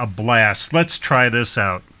to be a blast? Let's try this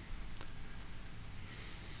out.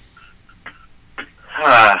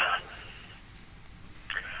 I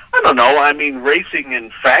don't know. I mean, racing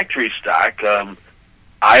in factory stock.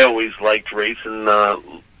 I always liked racing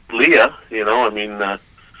Leah. You know, I mean,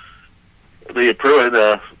 Leah Pruitt.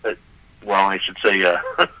 Well, I should say,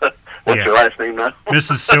 what's her last name now?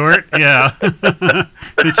 Mrs. Stewart. Yeah,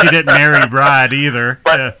 but she didn't marry Rod either.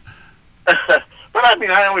 But, yeah. But I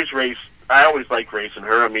mean, I always like racing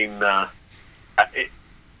her. I mean,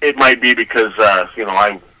 it might be because you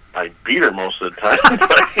know I beat her most of the time.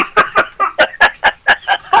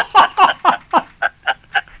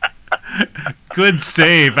 Good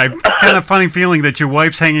save. I kind of funny feeling that your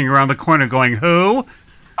wife's hanging around the corner going, who?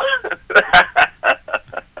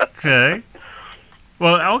 Okay.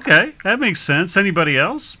 Well, okay. That makes sense. Anybody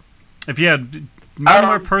else? If you had one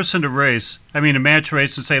more person to race, I mean a match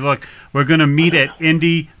race, and say, look, we're going to meet at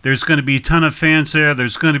Indy. There's going to be a ton of fans there.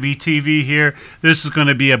 There's going to be TV here. This is going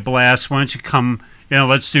to be a blast. Why don't you come,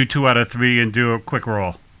 let's do 2 out of 3 and do a quick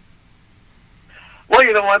roll. Well,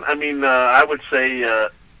 you know what? I mean, I would say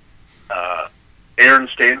Aaron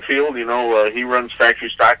Stanfield, he runs factory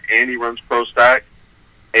stock and he runs pro stock,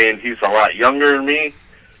 and he's a lot younger than me,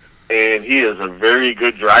 and he is a very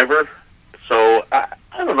good driver. So, I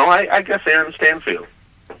don't know, I guess Aaron Stanfield.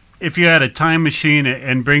 If you had a time machine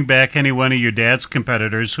and bring back any one of your dad's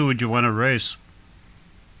competitors, who would you want to race?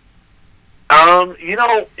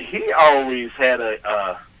 He always had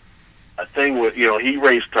a thing with, he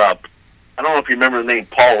raced up. I don't know if you remember the name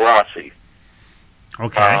Paul Rossi.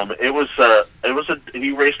 Okay.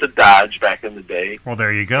 He raced a Dodge back in the day. Well,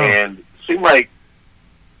 there you go. And it seemed like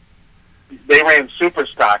they ran super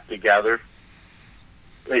stock together.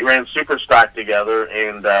 And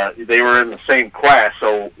they were in the same class,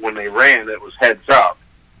 so when they ran, it was heads up.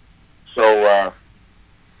 So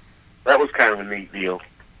that was kind of a neat deal.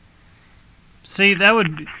 See,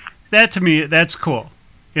 that to me, that's cool.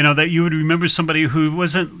 That you would remember somebody who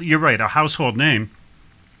wasn't, you're right, a household name,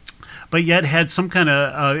 but yet had some kind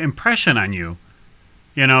of impression on you,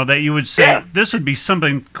 that you would say, This would be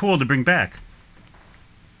something cool to bring back.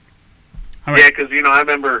 All right. Yeah, because, I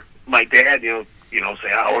remember my dad, say,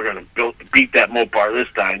 we're going to beat that Mopar this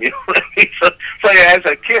time, So as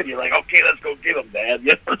a kid, you're like, okay, let's go get him, Dad.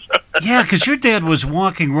 Yeah, because your dad was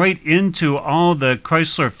walking right into all the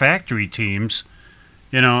Chrysler factory teams,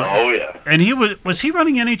 Oh, yeah. And he was he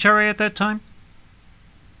running NHRA at that time?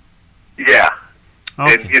 Yeah.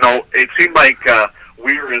 Okay. And, it seemed like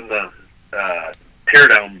we were in the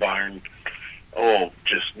teardown barn,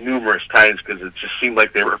 just numerous times, because it just seemed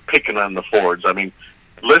like they were picking on the Fords. I mean,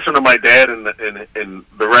 listen to my dad and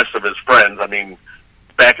the rest of his friends. I mean,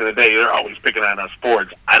 back in the day, they're always picking on us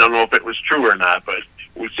Fords. I don't know if it was true or not, but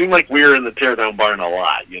it seemed like we were in the teardown barn a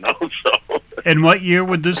lot, So. And what year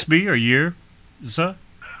would this be, or year?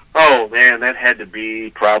 Oh, man, that had to be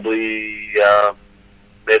probably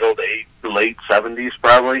middle to late 70s,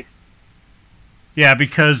 probably. Yeah,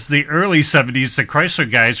 because the early 70s, the Chrysler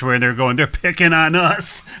guys were in there going, they're picking on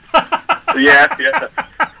us. Yeah.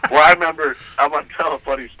 Well, I remember, I'm going to tell a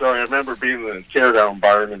funny story. I remember being in the teardown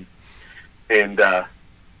barn, and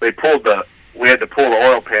we had to pull the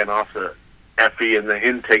oil pan off the FE and the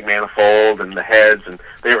intake manifold and the heads, and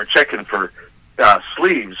they were checking for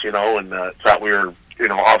sleeves, and thought we were,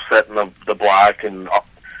 offsetting the block. And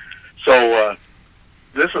so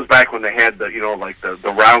this was back when they had the,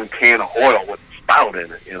 the round can of oil with the spout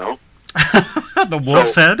in it, The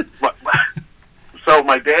wolf's head? So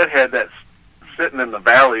my dad had that sitting in the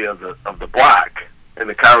valley of the block, and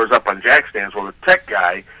the car was up on jack stands. Well, the tech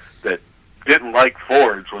guy that didn't like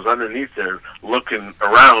Fords was underneath there looking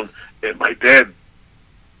around, and my dad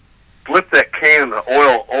flipped that can of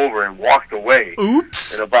oil over and walked away.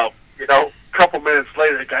 Oops. And about, a couple minutes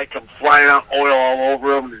later, the guy come flying out, oil all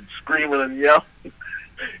over him, and screaming and yelling.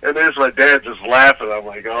 And there's my dad just laughing. I'm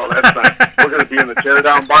like, oh, that's not, we're going to be in the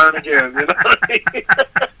teardown barn again,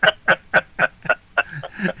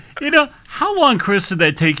 How long, Chris, did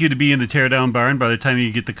that take you to be in the teardown barn by the time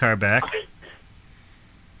you get the car back?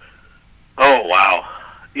 Oh, wow.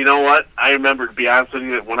 You know what? I remember, to be honest with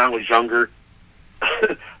you, that when I was younger,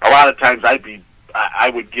 a lot of times I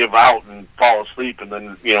would give out and fall asleep, and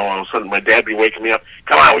then, all of a sudden my dad would be waking me up,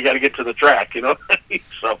 come on, we got to get to the track,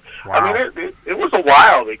 So, wow. I mean, it was a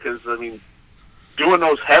while, because, doing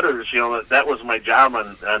those headers, that was my job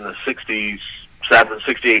on the 67,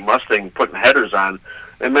 68 Mustang, putting headers on.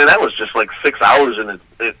 And, man, that was just like 6 hours on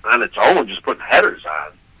its own, just putting headers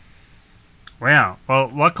on. Wow.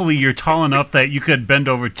 Well, luckily you're tall enough that you could bend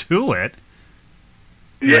over to it.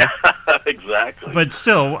 Yeah, exactly. But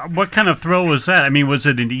still, what kind of throw was that? I mean, was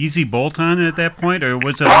it an easy bolt-on at that point, or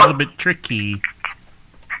was it a little bit tricky?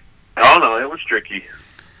 Oh, no, it was tricky.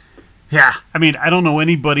 Yeah. I mean, I don't know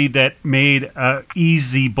anybody that made a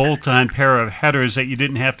easy bolt-on pair of headers that you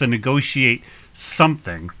didn't have to negotiate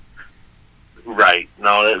something. Right.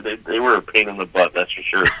 No, they were a pain in the butt, that's for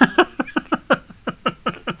sure.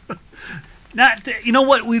 Now, you know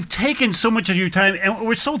what? We've taken so much of your time, and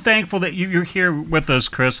we're so thankful that you're here with us,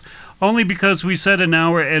 Chris, only because we said an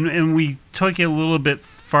hour, and we took it a little bit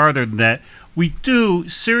farther than that. We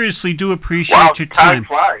seriously do appreciate your time. Time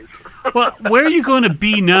flies. Well, where are you going to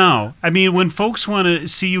be now? I mean, when folks want to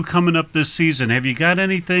see you coming up this season, have you got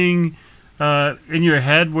anything in your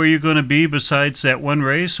head where you're going to be besides that one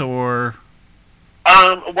race, or?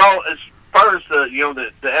 Well, as far as the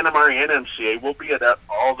NMRA and NMCA, we'll be at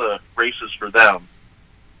all the races for them.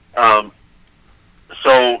 So,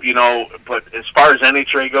 but as far as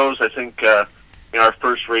NHRA goes, I think our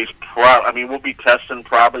first race, we'll be testing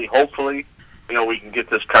probably, hopefully, we can get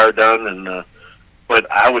this car done, and but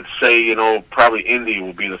I would say, probably Indy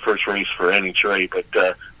will be the first race for NHRA,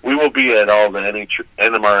 but we will be at all the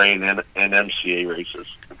NMRA and MCA races.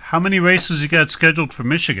 How many races you got scheduled for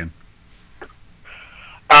Michigan?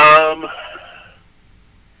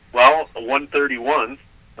 Well, 131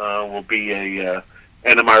 will be a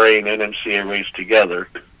NMRA and NMCA race together.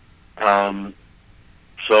 So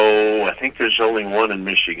I think there's only one in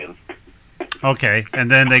Michigan. Okay, and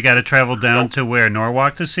then they got to travel down to where?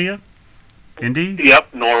 Norwalk to see you? Indy?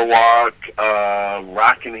 Yep, Norwalk,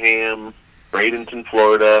 Rockingham, Bradenton,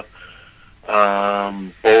 Florida,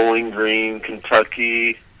 Bowling Green,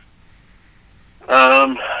 Kentucky.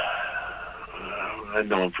 I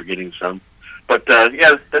know I'm forgetting some. But,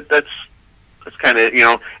 yeah, that's kind of,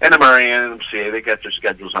 NMRA and NMCA, they got their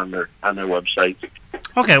schedules on their website.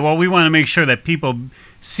 Okay, well, we want to make sure that people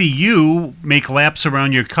see you make laps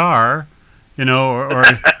around your car, or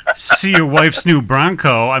see your wife's new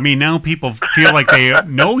Bronco. I mean, now people feel like they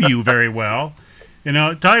know you very well.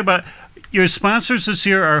 Talk about your sponsors this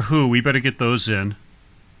year are who? We better get those in.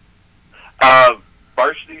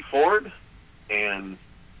 Varsity Ford and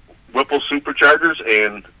Whipple Superchargers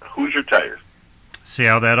and Hoosier Tire. See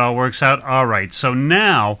how that all works out? All right. So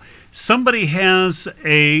now somebody has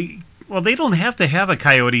they don't have to have a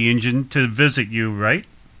Coyote engine to visit you, right?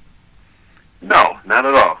 No, not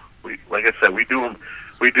at all. Like I said, we do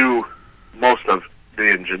most of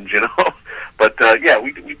the engines, But yeah,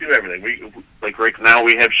 we do everything. We like right now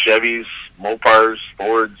we have Chevys, Mopars,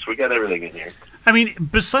 Fords. We got everything in here. I mean,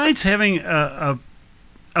 besides having a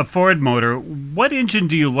Ford motor, what engine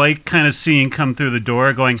do you like kind of seeing come through the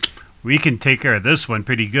door going, we can take care of this one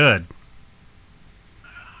pretty good?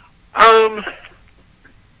 I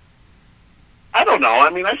don't know.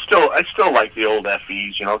 I mean, I still like the old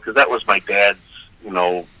FEs, because that was my dad's,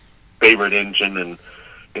 favorite engine, and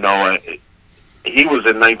he was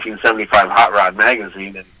in 1975 Hot Rod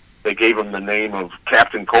magazine, and they gave him the name of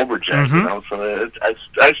Captain Cobra Jack. Mm-hmm. So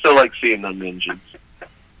I still like seeing them engines.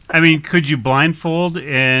 I mean, could you blindfold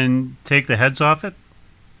and take the heads off it?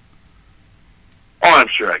 Oh, I'm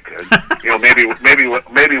sure I could. Maybe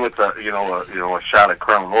with a shot of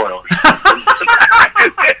Crown Royal.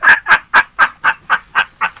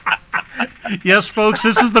 Yes, folks,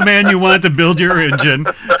 this is the man you want to build your engine.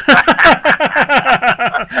 Well,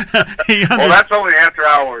 that's only after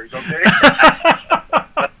hours, okay?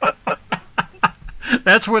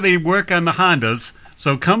 That's where they work on the Hondas.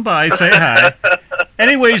 So come by, say hi.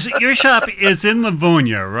 Anyways, your shop is in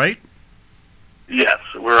Livonia, right? Yes,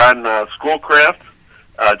 we're on Schoolcraft,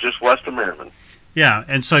 just west of Merriman. Yeah,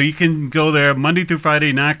 and so you can go there Monday through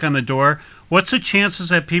Friday, knock on the door. What's the chances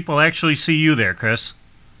that people actually see you there, Chris?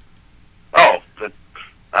 Oh,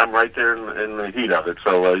 I'm right there in the heat of it,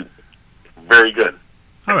 so very good.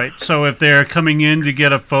 All right, so if they're coming in to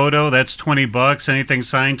get a photo, that's $20. Anything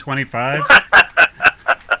signed, $25.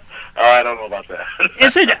 I don't know about that.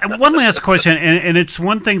 Is it one last question, and it's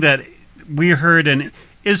one thing that we heard, and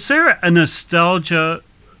is there a nostalgia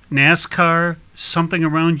NASCAR something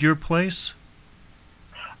around your place?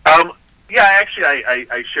 Yeah, actually,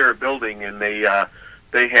 I share a building, and they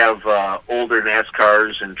have older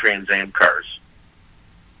NASCARs and Trans Am cars.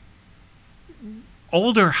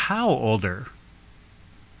 Older? How older?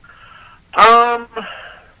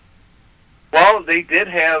 Well, they did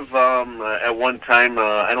have at one time.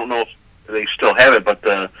 I don't know if they still have it, but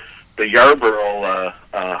the Yarborough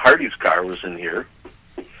Hardy's car was in here.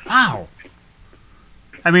 Wow.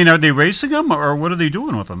 I mean, are they racing them, or what are they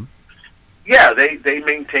doing with them? Yeah, they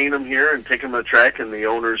maintain them here and take them to the track, and the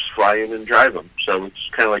owners fly in and drive them. So it's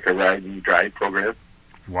kind of like a ride and drive program.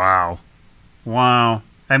 Wow.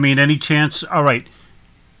 I mean, any chance? All right.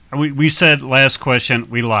 We said last question.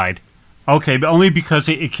 We lied. Okay, but only because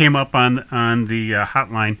it came up on the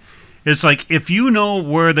hotline. It's like, if you know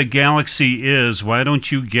where the galaxy is, why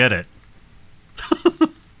don't you get it?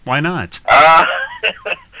 Why not?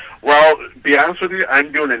 Well, to be honest with you,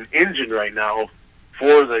 I'm doing an engine right now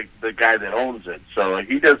for the guy that owns it. So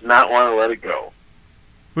he does not want to let it go.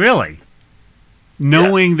 Really?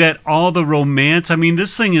 Knowing that all the romance, I mean,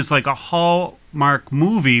 this thing is like a Hallmark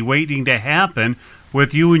movie waiting to happen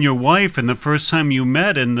with you and your wife and the first time you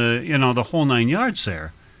met and the whole 9 yards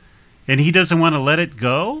there. And he doesn't want to let it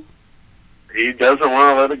go? He doesn't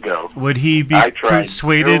want to let it go. Would he be I tried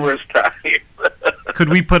persuaded? numerous times. Could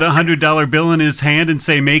we put $100 bill in his hand and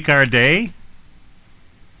say, make our day?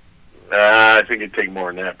 I think it'd take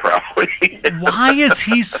more than that, probably. Why is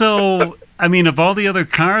he so... I mean, of all the other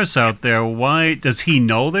cars out there, why... Does he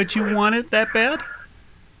know that you want it that bad?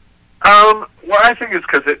 Well, I think it's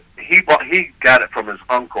because he got it from his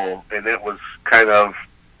uncle, and it was kind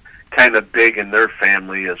of big in their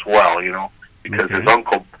family as well, because his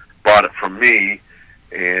uncle bought it from me,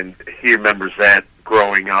 and he remembers that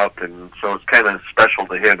growing up, and so it's kind of special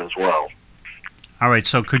to him as well. All right,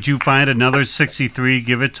 so could you find another 63,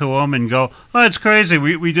 give it to him, and go, oh, it's crazy,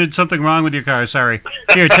 we did something wrong with your car, sorry.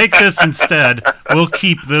 Here, take this instead. We'll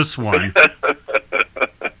keep this one.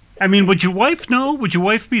 I mean, would your wife know? Would your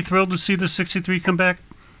wife be thrilled to see the 63 come back?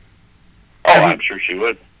 Oh, I'm sure she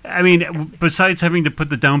would. I mean, besides having to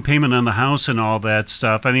put the down payment on the house and all that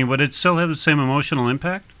stuff, I mean, would it still have the same emotional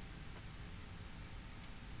impact?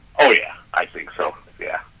 Oh, yeah, I think so,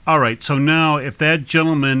 yeah. All right, so now if that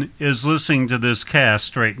gentleman is listening to this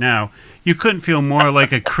cast right now, you couldn't feel more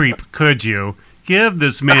like a creep, could you? Give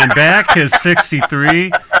this man back his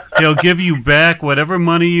 63. He'll give you back whatever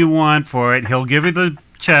money you want for it. He'll give you the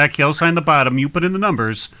check. He'll sign the bottom. You put in the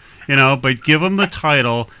numbers, but give him the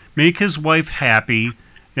title. Make his wife happy.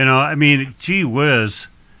 I mean, gee whiz.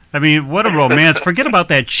 I mean, what a romance. Forget about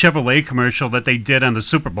that Chevrolet commercial that they did on the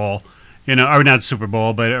Super Bowl, or not Super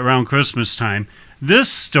Bowl, but around Christmas time.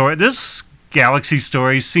 This Galaxy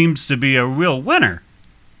story seems to be a real winner.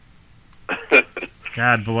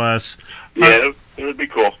 God bless. Yeah, it would be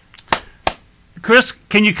cool. Chris,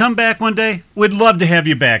 can you come back one day? We'd love to have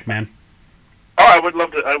you back, man. Oh, I would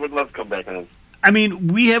love to come back on. I mean,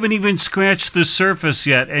 we haven't even scratched the surface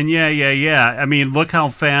yet, and yeah. I mean, look how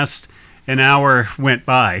fast an hour went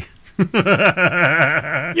by.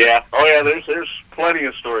 Yeah. Oh, yeah. There's plenty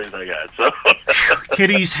of stories I got. So,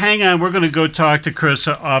 kiddies, hang on. We're going to go talk to Chris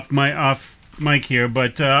off mic here,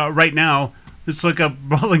 but right now, let's look up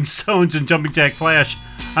Rolling Stones and Jumping Jack Flash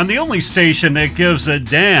on the only station that gives a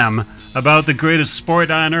damn about the greatest sport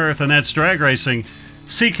on earth, and that's drag racing.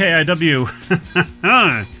 CKIW.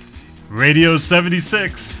 Radio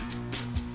 76.